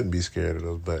think you wouldn't be scared of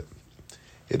those, but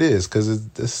it is, because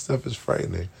this stuff is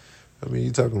frightening. I mean,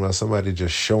 you're talking about somebody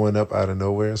just showing up out of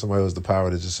nowhere, somebody with the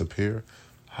power to just appear.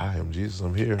 Hi, I'm Jesus.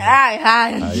 I'm here. Hi.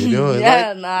 How you doing?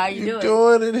 Yeah, how you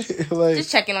doing in here? Like,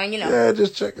 just checking on you. Yeah,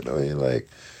 just checking on you. Like,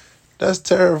 that's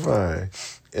terrifying.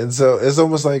 And so it's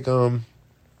almost like,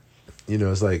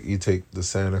 it's like you take the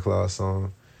Santa Claus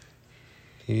song.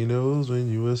 He knows when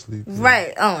you were sleeping.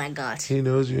 Right. Oh my God. He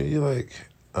knows you. You're like,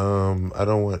 I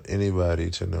don't want anybody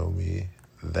to know me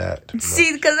that much.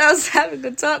 See, because I was having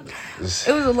a talk. It was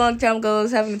a long time ago. I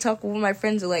was having a talk with one of my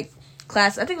friends in like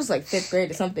class. I think it was like 5th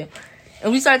grade or something.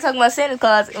 And we started talking about Santa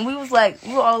Claus, and we were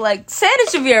all like, Santa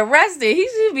should be arrested. He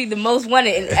should be the most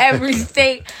wanted in every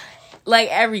state, like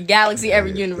every galaxy,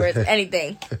 every universe,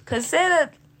 anything. Because Santa,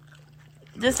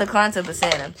 just the concept of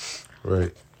Santa.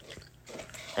 Right.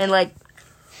 And like,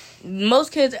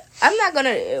 most kids, I'm not going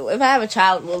to, if I have a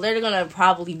child, well, they're going to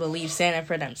probably believe Santa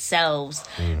for themselves.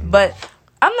 Mm-hmm. But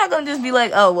I'm not going to just be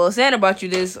like, oh, well, Santa brought you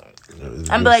this.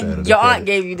 I'm like, your aunt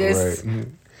gave you this. Right.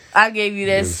 I gave you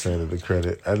this. Give Santa the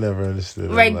credit. I never understood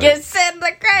it. Right, give Santa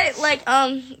the credit. Like,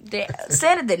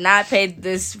 Santa did not pay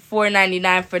this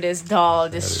 $4.99 for this doll,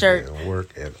 this shirt. Didn't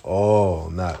work at all.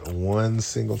 Not one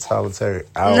single solitary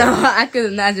hour. No, I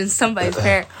could imagine somebody's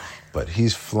parent. But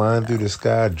he's flying through the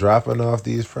sky, dropping off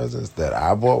these presents that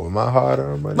I bought with my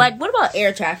hard-earned money. Like, what about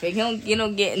air traffic? You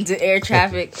don't get into air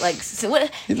traffic. Like, so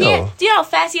what? Do you know how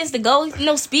fast he has to go?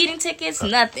 No speeding tickets,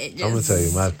 nothing. Just... I'm gonna tell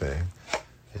you my thing.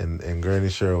 And Granny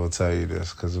Cheryl will tell you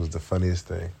this because it was the funniest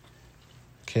thing.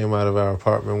 Came out of our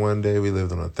apartment one day. We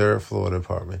lived on a 3rd floor of the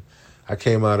apartment. I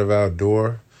came out of our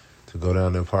door to go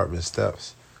down the apartment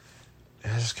steps.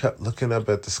 And I just kept looking up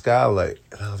at the skylight.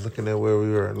 And I was looking at where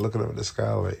we were and looking up at the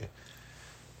skylight.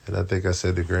 And I think I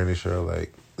said to Granny Cheryl,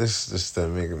 like, this just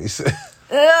doesn't make any sense.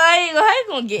 How you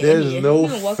gonna get in here? There's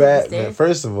no fat man.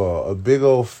 First of all, a big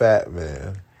old fat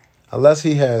man, unless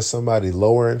he has somebody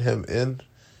lowering him in,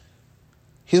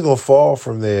 he's gonna fall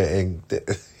from there and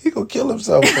he gonna kill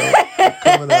himself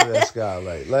coming out of that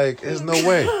skylight. Like, there's no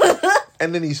way.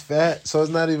 And then he's fat, so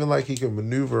it's not even like he can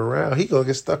maneuver around. He gonna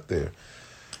get stuck there.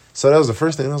 So that was the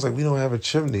first thing. I was like, we don't have a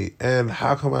chimney, and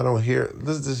how come I don't hear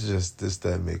this? This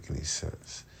doesn't make any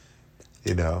sense,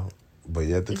 you know. But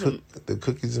yet the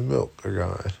cookies and milk are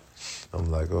gone. I'm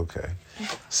like, okay.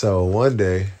 So one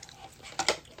day,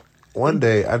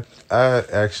 I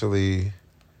actually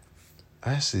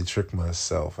tricked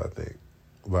myself. I think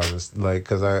about this, like,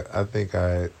 because I think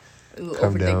I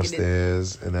come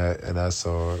downstairs and I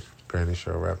saw Granny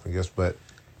Cheryl wrapping gifts, but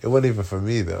it wasn't even for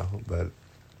me though.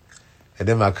 And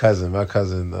then my cousin my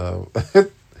cousin Tim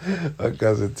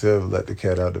let the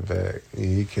cat out the bag.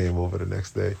 He came over the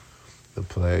next day to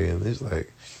play, and he's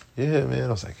like, yeah, man.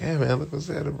 I was like, yeah, man, look what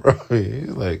Santa brought me.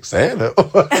 He's like, Santa?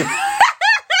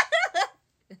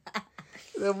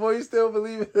 That boy, you still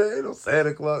believe in that? Ain't no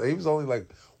Santa Claus. He was only like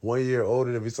 1 year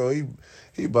older than me, so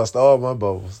he bust all my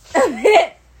bubbles.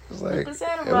 I was like,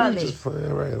 Santa we brought just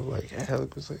playing right. I was like, yeah,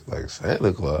 look what Santa, like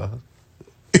Santa Claus.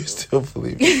 You still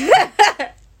believe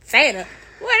it? Santa?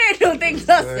 What ain't no thing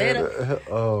about Santa?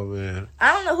 Oh, man.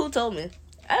 I don't know who told me.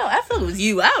 I feel it was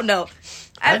you. I don't know.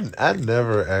 I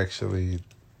never actually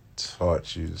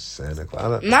taught you Santa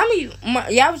Claus.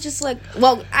 I was just like,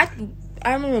 well, I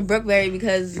remember Brookberry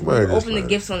because we opened the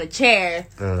gifts on the chair,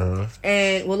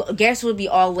 and gifts would be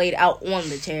all laid out on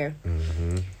the chair,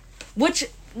 which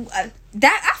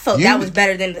that I felt that was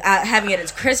better than having it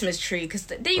as Christmas tree, because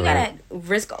then you gotta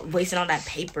risk wasting all that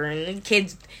paper, and then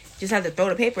kids just have to throw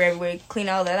the paper everywhere, clean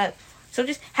all that up. So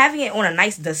just having it on a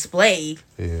nice display,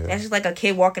 that's just like a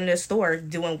kid walking to the store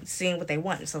seeing what they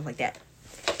want and stuff like that.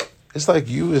 It's like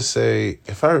you would say,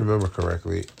 if I remember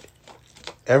correctly,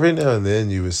 every now and then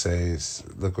you would say,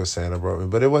 look what Santa brought me.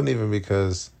 But it wasn't even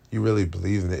because you really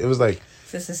believed in it. It was like,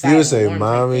 you would say,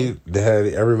 Mommy,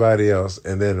 Daddy, everybody else,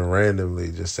 and then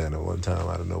randomly just Santa one time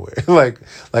out of nowhere. like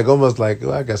almost like,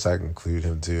 well, I guess I can include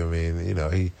him too. I mean, you know,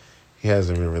 he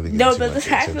hasn't been really no, but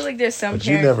I feel like there's some but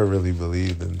parent, you never really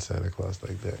believed in Santa Claus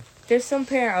like that. There's some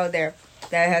parent out there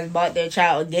that has bought their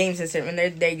child a game system, and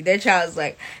their child's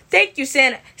like, thank you,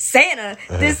 Santa.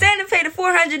 Did Santa pay the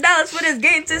 $400 for this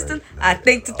game system? Right. I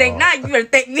think not. You better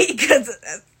thank me, because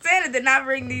Santa did not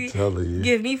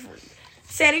give me.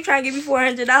 Santa, you trying to give me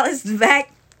 $400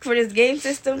 back for this game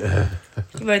system?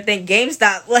 You better thank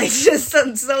GameStop. Like, just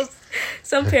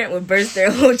some parent would burst their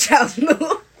whole child's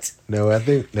mood. No, I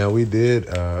think we did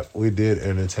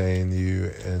entertain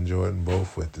you and Jordan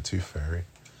both with the Tooth Fairy.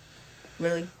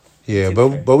 Really? Yeah,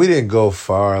 but we didn't go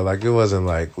far. Like, it wasn't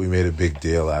like we made a big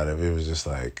deal out of it. It was just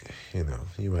like, you know,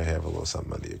 you might have a little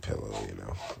something under your pillow, you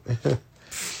know.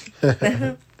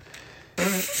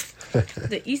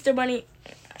 The Easter Bunny,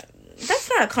 that's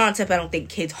not a concept I don't think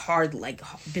kids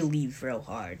believe real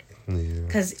hard.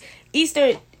 Because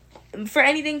Easter, for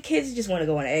anything, kids just want to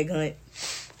go on an egg hunt.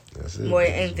 That's it. More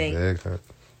than anything.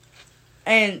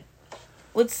 And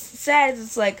what's sad is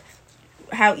it's like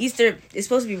how Easter is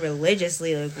supposed to be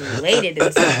religiously related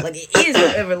and stuff. Like, it is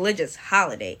a religious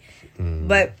holiday.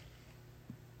 But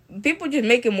people just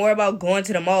make it more about going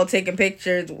to the mall, taking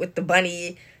pictures with the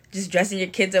bunny, just dressing your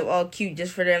kids up all cute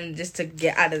just for them just to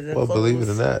get out of the clothes. Believe it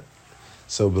or not.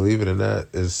 So believe it or not,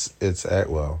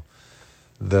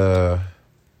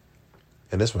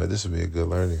 and this would be a good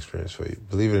learning experience for you.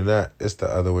 Believe it or not, it's the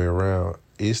other way around.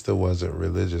 Easter wasn't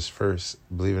religious first.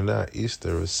 Believe it or not,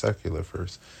 Easter was secular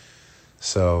first.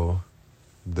 So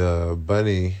the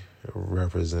bunny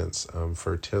represents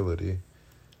fertility,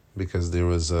 because there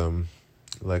was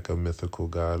like a mythical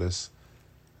goddess,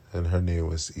 and her name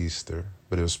was Easter,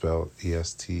 but it was spelled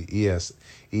Eastre, I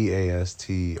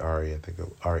think it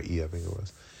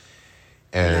was.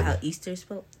 And you know how Easter is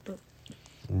spelled?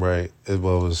 Right.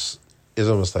 It's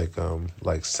almost like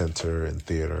center and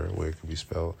theater, where it could be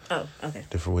spelled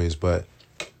different ways. But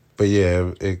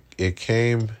yeah, it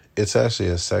came. It's actually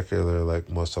a secular, like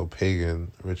more so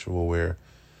pagan ritual where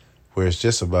it's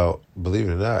just about, believe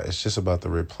it or not, it's just about the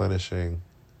replenishing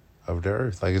of the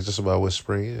earth. Like, it's just about what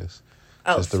spring is.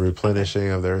 It's the replenishing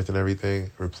of the earth and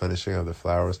everything, replenishing of the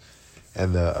flowers,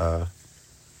 and the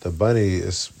bunny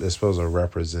is supposed to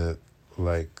represent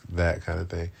like that kind of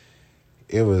thing.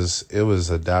 It was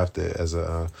adopted as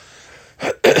a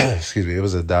excuse me. It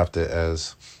was adopted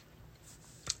as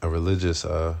a religious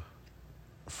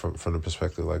from the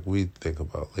perspective like we think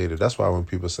about later. That's why when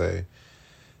people say,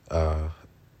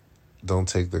 don't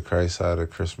take the Christ out of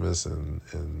Christmas and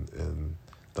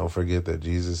don't forget that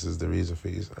Jesus is the reason for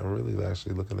Easter, I'm really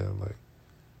actually looking at him like,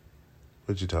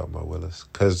 what you talking about, Willis?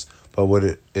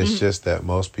 It's just that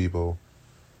most people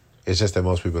don't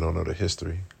know the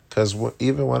history. Because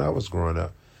even when I was growing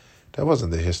up, that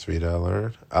wasn't the history that I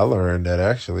learned. I learned that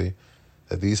actually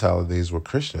that these holidays were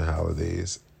Christian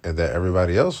holidays and that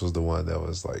everybody else was the one that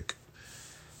was like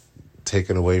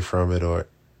taken away from it, and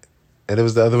it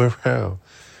was the other way around.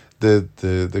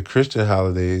 The Christian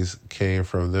holidays came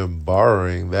from them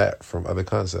borrowing that from other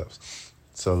concepts.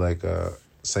 So like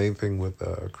same thing with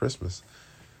Christmas.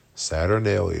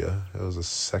 Saturnalia, it was a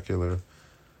secular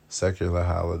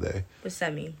holiday. What's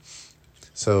that mean?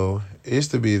 So it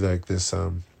used to be like this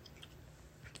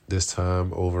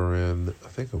time over in I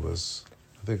think it was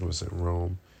in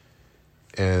Rome,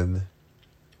 and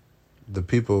the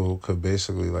people could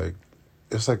basically like,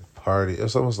 it's like party. It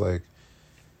was almost like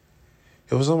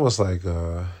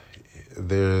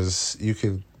you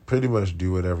can pretty much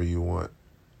do whatever you want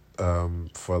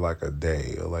for like a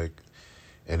day, or like,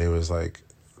 and it was like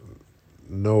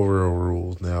no real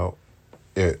rules. Now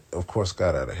it of course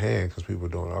got out of hand because people were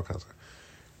doing all kinds of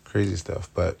crazy stuff,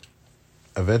 but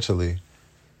eventually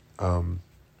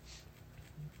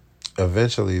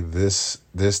this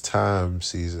time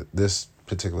season, this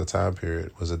particular time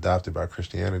period was adopted by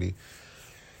Christianity,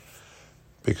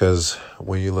 because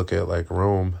when you look at like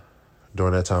Rome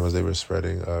during that time as they were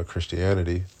spreading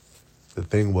Christianity, the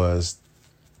thing was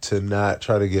to not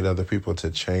try to get other people to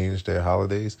change their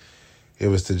holidays. It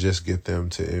was to just get them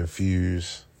to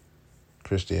infuse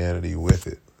Christianity with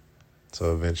it.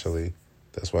 So eventually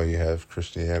that's why you have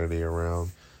Christianity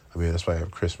around. I mean, that's why you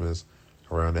have Christmas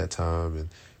around that time. And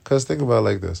because think about it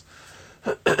like this,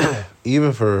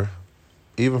 even for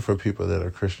people that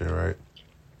are Christian, right?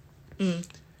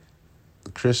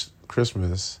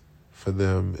 Christmas for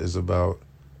them is about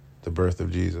the birth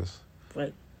of Jesus.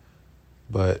 Right.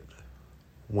 But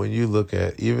when you look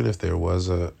at, even if there was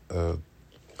a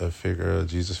figure, a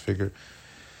Jesus figure,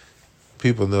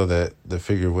 people know that the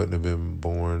figure wouldn't have been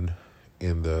born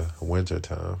in the winter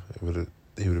time. He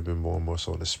would have been born more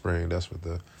so in the spring. That's what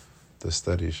the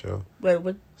studies show. Wait,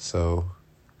 what? So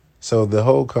the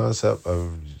whole concept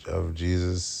of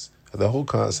Jesus, the whole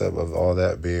concept of all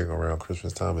that being around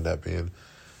Christmas time and that being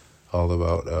all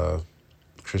about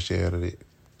Christianity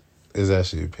is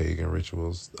actually pagan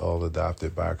rituals, all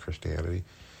adopted by Christianity.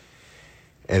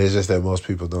 And it's just that most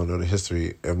people don't know the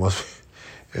history, and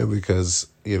because,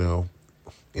 you know,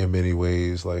 in many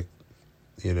ways, like,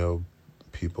 you know,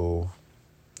 people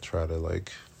try to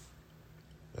like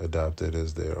adopt it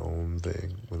as their own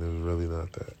thing when it's really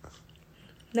not that.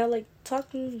 Now, like,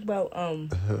 talking about I'm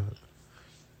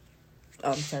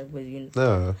sorry, was you?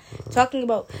 No. Talking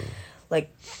about like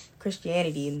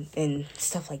Christianity and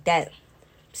stuff like that.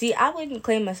 See, I wouldn't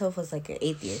claim myself as like an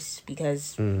atheist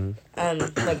because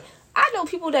like I know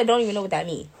people that don't even know what that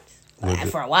means. Like,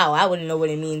 for a while, I wouldn't know what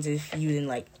it means if you didn't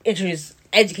like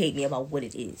educate me about what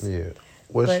it is. Yeah.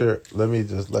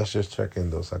 Let's just check in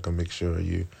though so I can make sure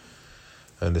you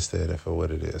understand it for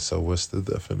what it is. So what's the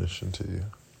definition to you?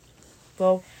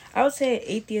 Well, I would say an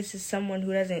atheist is someone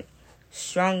who doesn't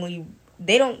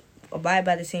they don't abide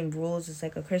by the same rules as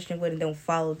like a Christian would and don't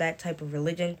follow that type of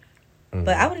religion. Mm-hmm.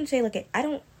 But I wouldn't say like I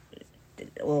don't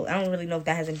really know if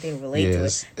that has anything to relate to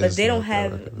it. But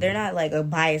they're not like a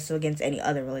bias against any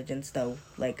other religions though.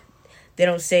 Like they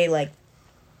don't say like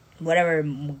whatever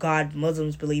God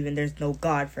Muslims believe in, there's no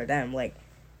God for them. Like,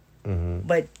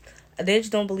 but they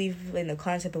just don't believe in the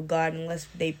concept of God unless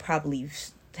they probably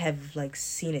have like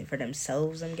seen it for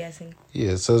themselves, I'm guessing.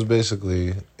 Yeah, so it's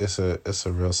basically it's a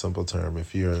real simple term.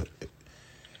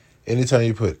 Anytime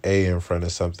you put a in front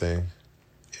of something,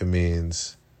 it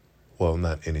means, well,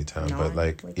 not anytime, but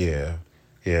like yeah,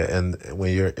 and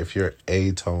if you're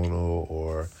atonal,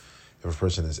 or if a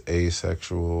person is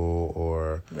asexual,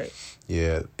 or right,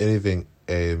 yeah, anything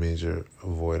a, it means you're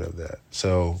void of that.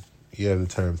 So you have the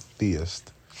term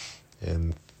theist,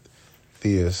 and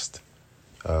theist.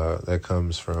 That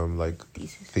comes from like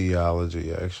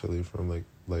theology, actually, from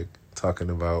like talking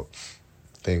about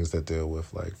things that deal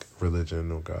with like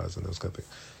religion or gods and those kind of things.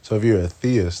 So if you're a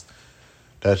theist,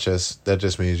 that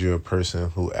just means you're a person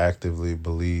who actively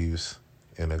believes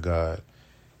in a God.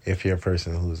 If you're a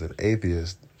person who's an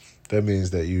atheist, that means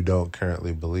that you don't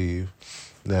currently believe.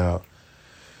 Now,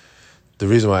 the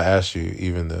reason why I asked you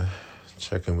even to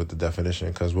check in with the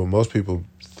definition, because what most people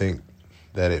think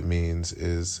that it means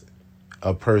is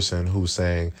a person who's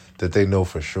saying that they know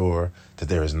for sure that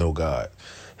there is no God.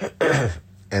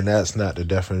 and that's not the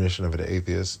definition of an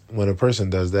atheist. When a person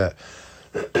does that,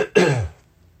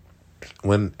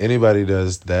 when anybody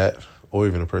does that, or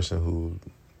even a person who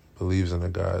believes in a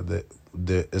God, that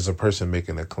there is a person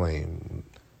making a claim,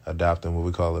 adopting what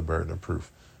we call a burden of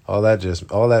proof. All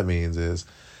that means is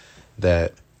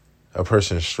that a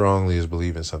person strongly is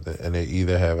believing something, and they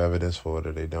either have evidence for it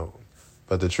or they don't.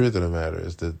 But the truth of the matter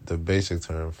is that the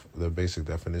basic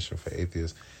definition for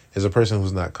atheist is a person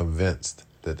who's not convinced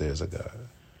that there's a God.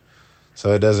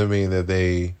 So it doesn't mean that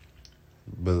they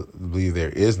believe there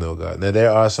is no God. Now,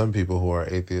 there are some people who are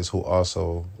atheists who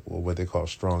also, what they call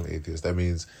strong atheists. That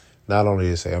means not only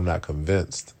to say I'm not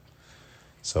convinced,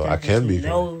 so I can be.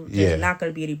 There's not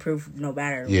going to be any proof, no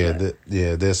matter.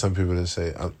 There's some people that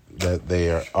say that they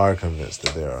are convinced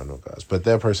that there are no gods, but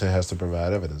that person has to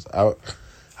provide evidence.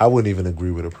 I wouldn't even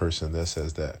agree with a person that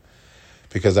says that,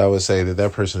 because I would say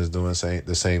that person is doing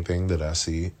the same thing that I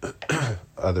see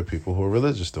other people who are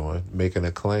religious doing, making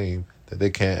a claim that they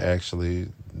can't actually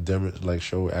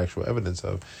show actual evidence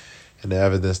of, and the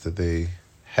evidence that they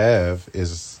have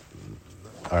is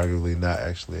arguably not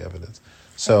actually evidence.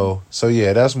 So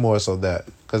yeah, that's more so that,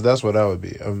 because that's what I would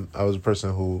be. I was a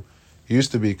person who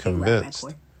used to be convinced.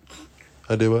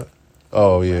 I did what?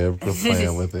 Oh yeah,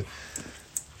 playing with it.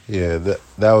 Yeah,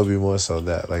 that would be more so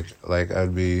that like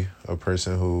I'd be a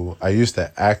person who I used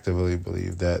to actively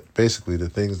believe that basically the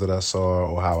things that I saw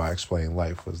or how I explained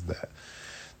life was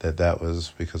that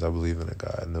was because I believed in a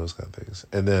God and those kind of things.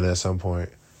 And then at some point,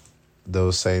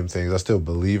 those same things, I still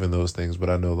believe in those things, but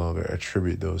I no longer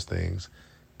attribute those things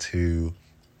to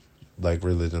like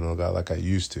religion or God like I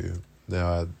used to.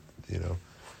 Now Now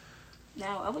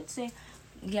I wouldn't say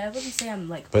I'm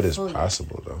like. But it's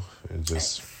possible though. It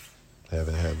just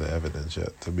haven't had the evidence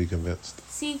yet to be convinced.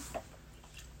 See,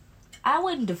 I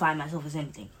wouldn't define myself as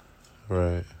anything.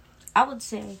 Right. I would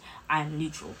say I'm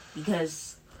neutral,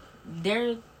 because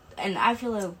and I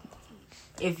feel like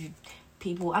if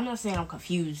people, I'm not saying I'm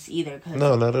confused either. Cause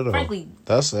no, not at all. Frankly,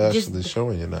 that's actually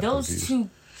showing you're not those confused. Two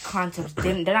concepts,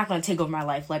 they're not going to take over my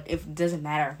life. Like, if it doesn't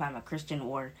matter if I'm a Christian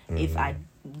or if I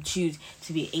choose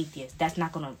to be an atheist, that's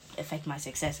not going to affect my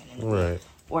success in any way. Right.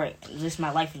 Or just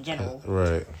my life in general.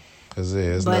 Right. Because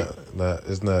it's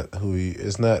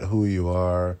not who you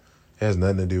are. It has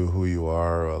nothing to do with who you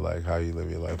are or like how you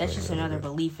live your life. That's just another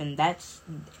belief, and if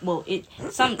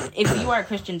you are a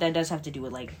Christian, that does have to do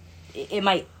with like it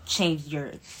might change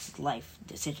your life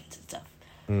decisions and stuff.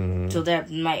 Mm-hmm. So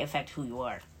that might affect who you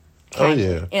are.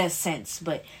 In a sense,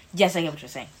 but yes, I get what you're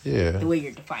saying. Yeah, the way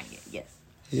you're defining it, yes.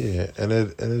 Yeah, and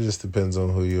it just depends on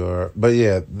who you are. But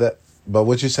yeah, but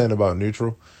what you're saying about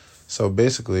neutral. So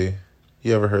basically,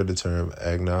 you ever heard the term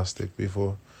agnostic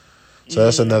before? So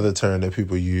that's another term that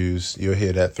people use. You'll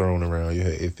hear that thrown around. You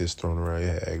hear atheist thrown around. You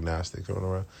hear agnostic thrown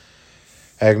around.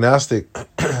 Agnostic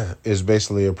is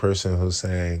basically a person who's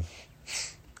saying,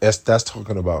 that's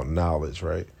talking about knowledge,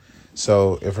 right?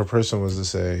 So if a person was to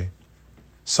say,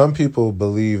 some people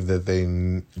believe that they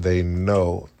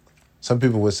know. Some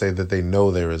people would say that they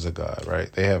know there is a God,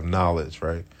 right? They have knowledge,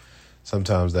 right? Many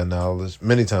times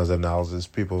that knowledge is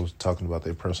people talking about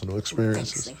their personal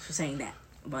experiences. Thanks for saying that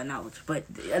about knowledge, but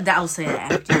I'll say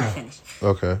that after you finish.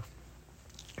 Okay.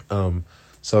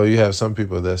 So you have some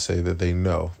people that say that they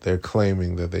know. They're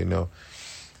claiming that they know.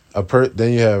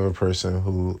 Then you have a person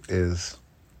who is.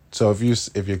 So if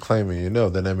you're claiming you know,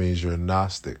 then that means you're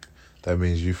Gnostic. That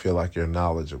means you feel like you're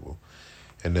knowledgeable.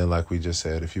 And then, like we just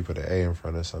said, if you put an A in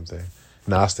front of something,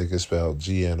 Gnostic is spelled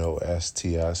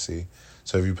Gnostic.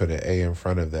 So if you put an A in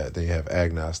front of that, then you have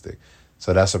agnostic.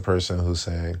 So that's a person who's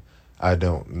saying, I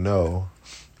don't know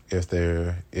if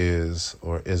there is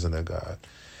or isn't a God.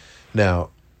 Now,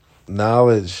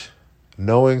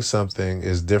 knowing something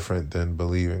is different than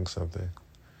believing something.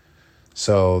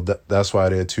 So that's why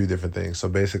there are two different things. So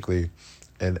basically,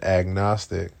 an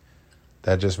agnostic,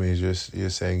 that just means you're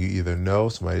saying you either know,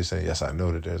 somebody's saying, yes, I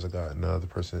know that there's a God. Another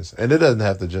person is, and it doesn't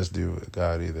have to just do with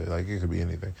God either. Like, it could be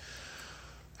anything.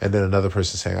 And then another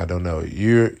person saying, I don't know.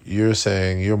 You're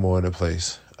saying you're more in a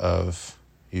place of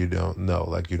you don't know,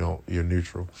 like you're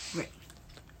neutral. Right.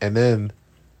 And then,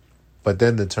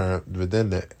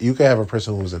 you can have a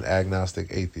person who's an agnostic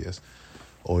atheist,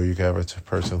 or you can have a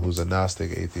person who's a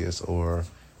Gnostic atheist, or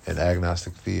an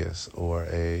agnostic theist, or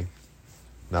a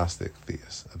Gnostic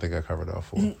theist. I think I covered all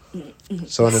four.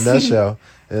 So in a nutshell,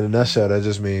 that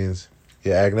just means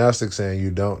you're agnostic, saying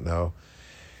you don't know,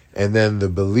 and then the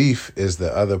belief is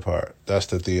the other part. That's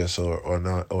the theist or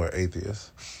not or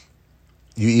atheist.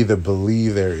 You either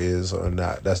believe there is or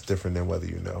not. That's different than whether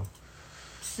you know.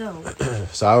 So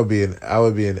I would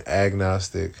be an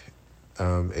agnostic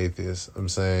atheist. I'm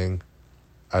saying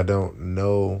I don't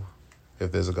know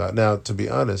if there's a God. Now, to be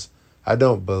honest, I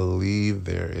don't believe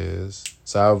there is.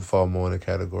 So I would fall more in the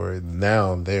category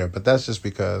now I'm there. But that's just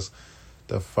because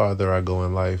the farther I go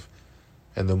in life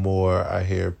and the more I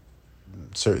hear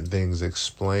certain things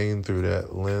explained through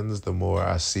that lens, the more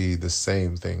I see the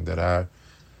same thing that I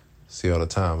see all the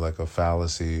time, like a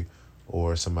fallacy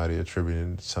or somebody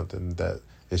attributing something that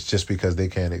it's just because they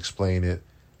can't explain it.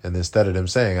 And instead of them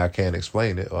saying, I can't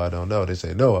explain it, or I don't know, they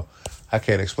say, no, I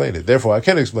can't explain it. Therefore, I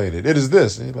can explain it. It is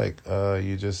this. And you're like,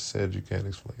 you just said you can't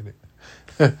explain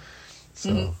it.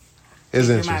 So, it's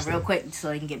interesting. Real quick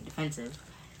so you can get defensive.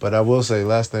 But I will say,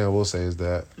 last thing I will say is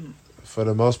that, for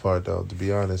the most part, though, to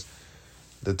be honest,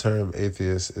 the term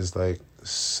atheist is like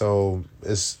so,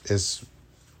 it's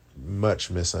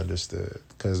much misunderstood.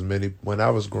 Because when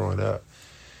I was growing up,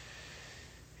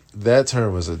 that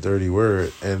term was a dirty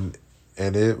word, and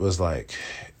it was like,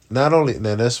 not only, and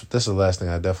this is the last thing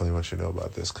I definitely want you to know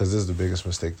about this, because this is the biggest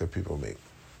mistake that people make.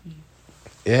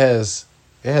 It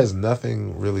has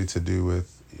nothing really to do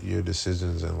with your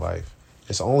decisions in life.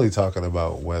 It's only talking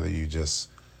about whether you just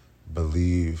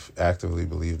actively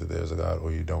believe that there's a God,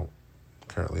 or you don't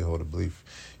currently hold a belief.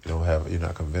 You're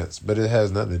not convinced. But it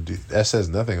has nothing to do, that says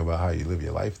nothing about how you live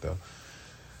your life, though.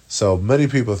 So many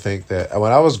people think that,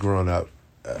 when I was growing up,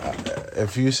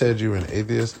 if you said you were an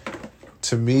atheist,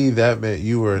 to me that meant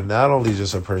you were not only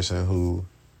just a person who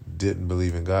didn't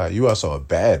believe in God, you also a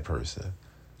bad person.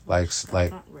 Like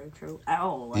not very true at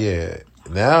all. Yeah.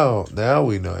 Now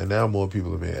we know, and now more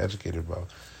people are being educated about.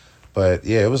 But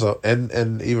yeah, it was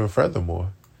and even furthermore,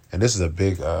 and this is a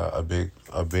big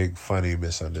funny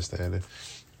misunderstanding.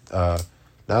 Not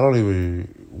only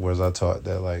was I taught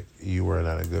that like you were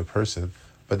not a good person,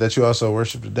 but that you also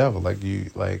worship the devil.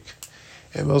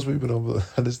 And most people don't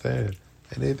understand.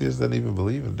 And atheists don't even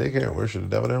believe in it. They can't worship the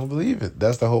devil. They don't believe it.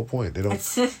 That's the whole point. They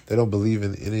don't believe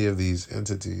in any of these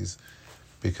entities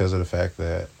because of the fact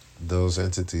that those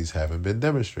entities haven't been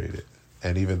demonstrated.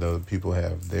 And even though people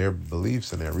have their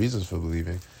beliefs and their reasons for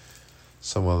believing,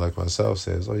 someone like myself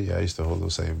says, oh yeah, I used to hold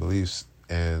those same beliefs,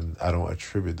 and I don't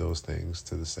attribute those things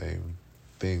to the same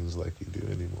things like you do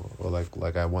anymore, or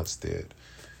like I once did.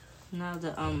 No,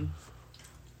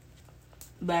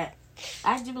 but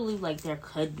I do believe like there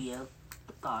could be a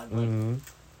God. Like,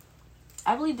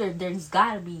 I believe there's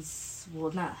gotta be,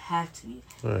 well, not have to be,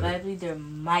 right, but I believe there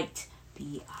might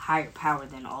be a higher power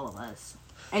than all of us.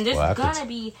 And there's gonna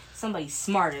be somebody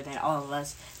smarter than all of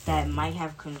us that might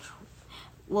have control.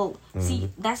 Well, see,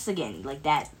 that's again, like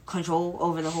that control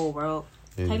over the whole world.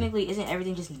 Yeah. Technically, isn't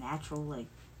everything just natural? Like,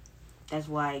 that's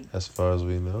why. As far as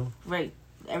we know. Right.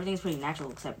 Everything's pretty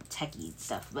natural except techie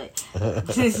stuff, but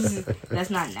that's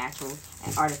not natural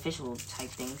and artificial type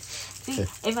things. See,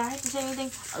 if I had to say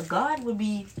anything, a God would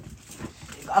be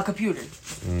a computer.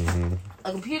 Mm-hmm.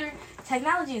 A computer,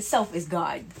 technology itself is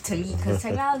God to me, because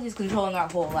technology is controlling our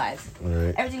whole lives.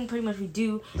 Right. Everything pretty much we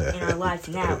do in our lives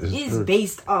now is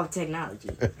based off technology.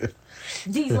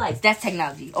 These lights, that's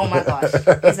technology. Oh my gosh,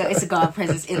 it's a God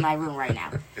presence in my room right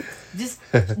now.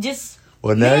 Just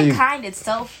well, mankind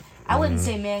itself. I wouldn't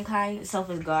say mankind itself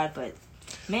is God, but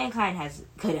mankind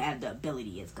could have the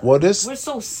ability as God. Well, we're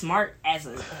so smart as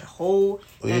a whole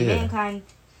that mankind.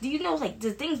 Do you know, like,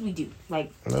 the things we do,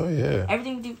 like,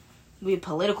 everything we do, we have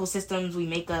political systems we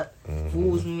make up,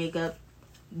 rules we make up,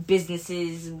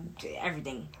 businesses,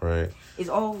 everything. Right. It's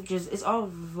all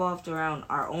revolved around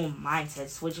our own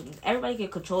mindsets, which everybody can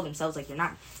control themselves. Like, you're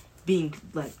not being,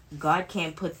 like, God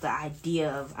can't put the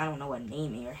idea of, I don't know, a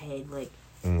name in your head, like,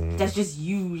 that's just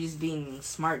you just being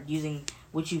smart, using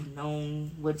what you've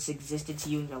known, what's existed to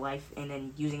you in your life, and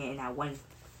then using it in that one,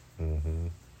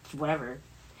 whatever,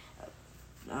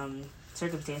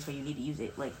 circumstance where you need to use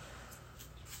it. Like,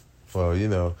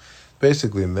 well,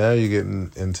 basically now you're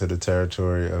getting into the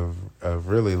territory of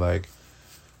really, like,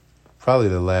 probably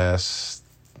the last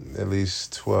at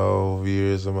least 12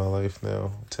 years of my life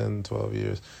now, 10, 12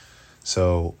 years.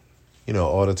 So,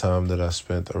 all the time that I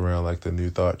spent around, like, the New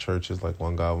Thought churches, like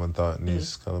One God, One Thought, and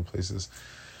these kind of places,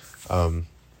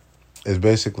 it's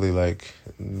basically, like,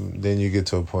 then you get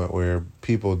to a point where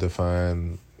people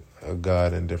define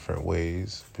God in different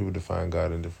ways. People define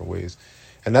God in different ways.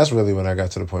 And that's really when I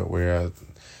got to the point where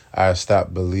I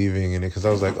stopped believing in it, because I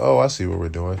was like, oh, I see what we're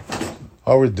doing.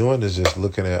 All we're doing is just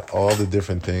looking at all the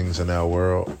different things in our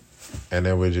world, and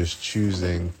then we're just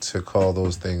choosing to call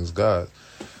those things God.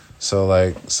 So,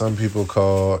 like, some people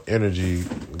call energy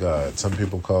God. Some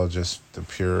people call just the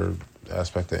pure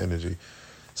aspect of energy.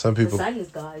 Some people. The sun is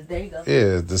God. There you go.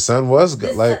 Yeah, the sun was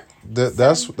God. Like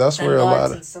that's where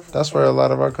a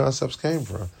lot of our concepts came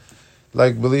from.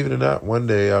 Like, believe it or not, one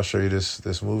day I'll show you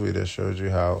this movie that shows you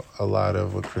how a lot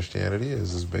of what Christianity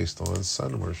is based on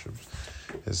sun worship.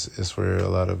 It's where a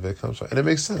lot of it comes from. And it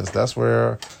makes sense. That's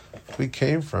where we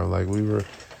came from. Like,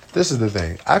 this is the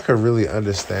thing. I could really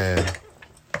understand,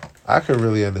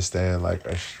 like,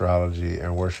 astrology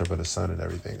and worship of the sun and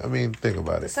everything. I mean, think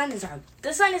about it. The sun is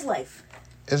life.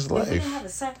 It's life. If you didn't have a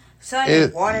sun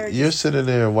and water. You're sitting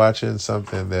there watching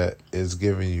something that is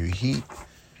giving you heat.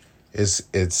 It's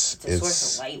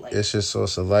source of light. Like, it's just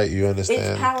source of light. You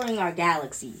understand? It's powering our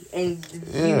galaxy, and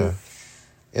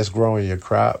it's growing your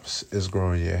crops. It's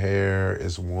growing your hair.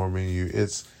 It's warming you.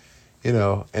 It's,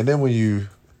 and then when you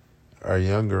are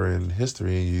younger in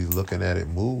history and you looking at it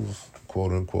move,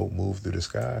 quote unquote, move through the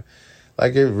sky,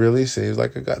 like it really seems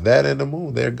like a god. That and the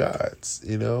moon, they're gods,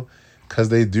 because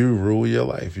they do rule your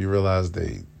life. You realize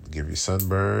they give you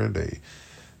sunburn.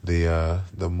 The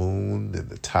moon and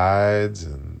the tides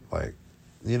and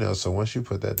so once you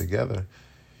put that together,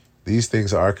 these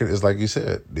things it's like you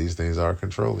said, these things are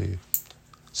controlling you.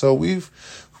 So we've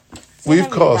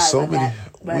called so many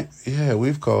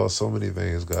we've called so many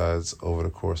things gods over the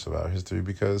course of our history,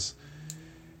 because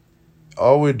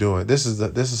all we're doing, this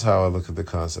is how I look at the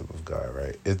concept of God,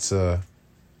 right? It's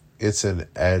an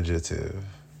adjective,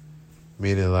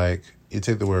 meaning like you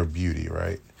take the word beauty,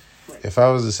 right? If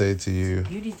I was to say to you,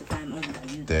 beauty is defined only by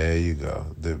you. There you go.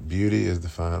 The beauty is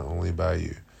defined only by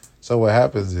you. So what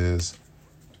happens is,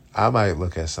 I might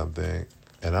look at something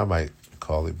and I might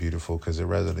call it beautiful because it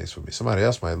resonates with me. Somebody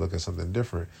else might look at something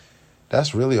different.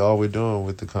 That's really all we're doing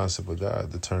with the concept of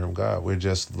God, the term God. We're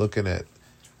just looking at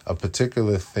a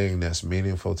particular thing that's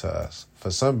meaningful to us. For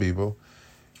some people,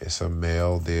 it's a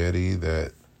male deity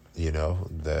that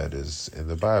is in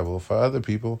the Bible. For other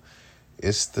people,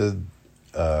 it's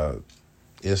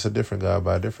it's a different God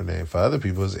by a different name. For other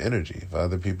people, it's energy. For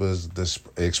other people, it's the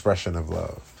expression of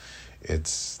love.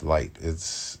 It's light.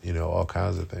 It's, all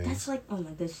kinds of things. That's like, oh my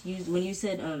gosh, when you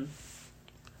said, I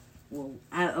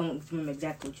don't remember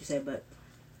exactly what you said, but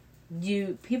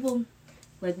people,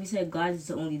 like we said, God is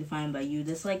only defined by you.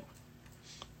 That's like,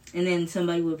 and then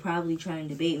somebody would probably try and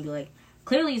debate and be like,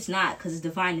 clearly it's not, because it's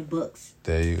defined in books.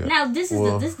 There you go. Now, this is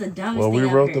the dumbest thing. Well, we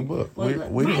wrote the book.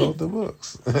 We wrote the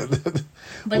books.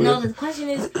 But no, the question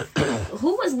is,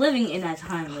 who was living in that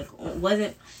time? Like,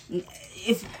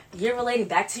 if you're relating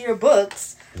back to your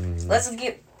books,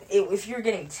 if you're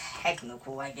getting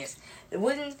technical, I guess,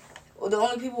 wouldn't the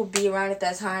only people be around at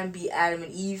that time be Adam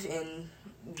and Eve and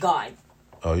God?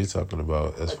 Oh, you're talking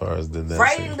about as far as the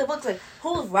writing the books, like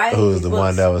who's writing? Who's the books?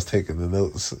 One that was taking the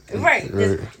notes? Right,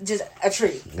 just a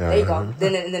tree. There you go.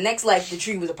 Then in the next life, the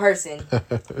tree was a person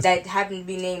that happened to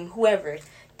be named whoever.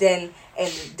 Then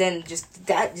just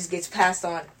gets passed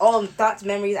on. All thoughts,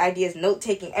 memories, ideas, note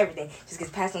taking, everything just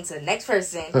gets passed on to the next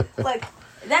person. Like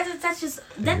that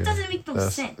doesn't make no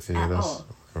sense at all.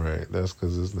 Right, that's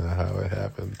because it's not how it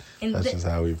happened. That's just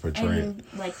how we portray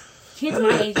it. Like kids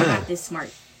my age are not this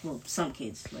smart. Well, some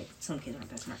kids aren't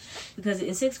that smart. Because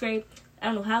in 6th grade, I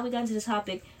don't know how we got into this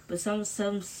topic, but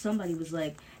somebody was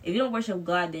like, if you don't worship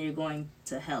God, then you're going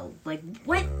to hell. Like,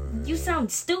 what? You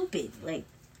sound stupid. Like,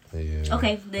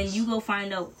 okay, then you go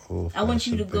find out. I want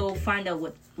you to go find out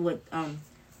what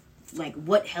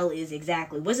hell is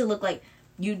exactly. What does it look like?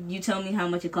 You tell me how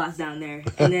much it costs down there,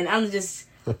 and then I'm just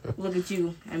look at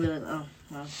you and be like, oh,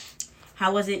 well,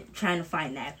 how was it trying to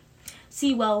find that?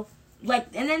 See, well, like,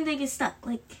 and then they get stuck.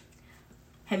 Like,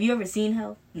 have you ever seen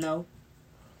hell? No.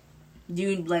 Do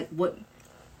you, like, what?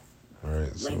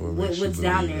 Right, so like, what's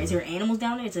down there? Is there animals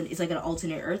down there? It's like an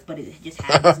alternate Earth, but it just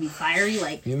happens to be fiery.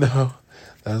 Like,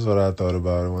 that's what I thought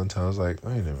about it one time. I was like,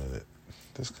 wait a minute,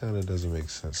 this kind of doesn't make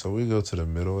sense. So we go to the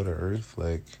middle of the Earth,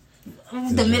 like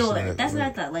the middle of the Earth. That's what I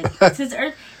thought. Like, since the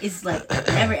Earth is like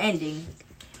never ending.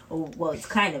 Well, it's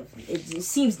kind of. It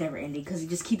seems never ending because it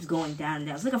just keeps going down and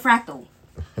down. It's like a fractal.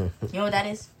 You know what that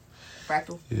is?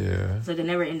 Fractal? Yeah. It's like a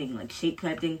never ending, like, shape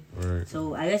type thing. Right.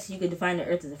 So I guess you could define the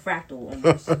Earth as a fractal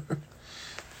almost.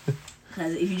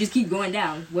 Because if you just keep going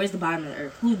down, where's the bottom of the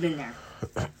Earth? Who's been there?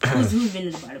 Who's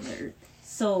been to the bottom of the Earth?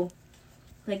 So,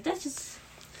 like, that's just...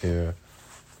 Yeah.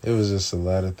 It was just a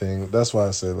lot of things. That's why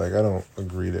I said, like, I don't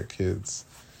agree that kids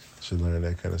should learn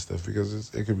that kind of stuff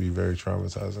because it could be very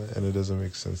traumatizing and it doesn't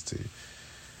make sense to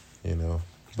you,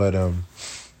 But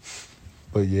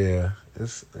yeah,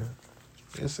 it's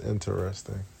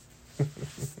interesting.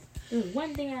 There's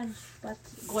one thing I was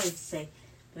going to say,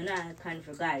 but now I kind of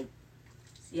forgot.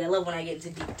 See, I love when I get into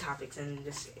deep topics and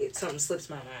just something slips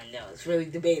my mind. No, it's really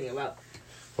debating about.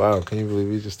 Wow, can you believe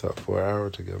we just talked for an hour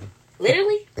together?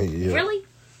 Literally? Yeah. Really?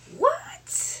 What?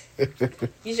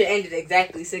 You should end it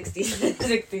exactly 60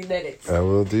 minutes. I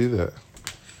will do that.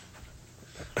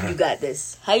 You got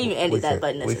this. How you even edit that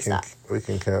button that says stop? We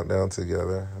can count down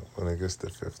together when it gets to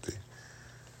 50.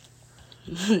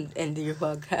 End of your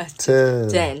podcast.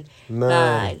 10,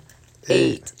 9,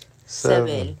 8,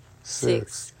 7,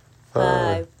 6,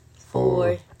 5,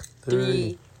 4,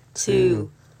 3,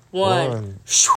 2, 1.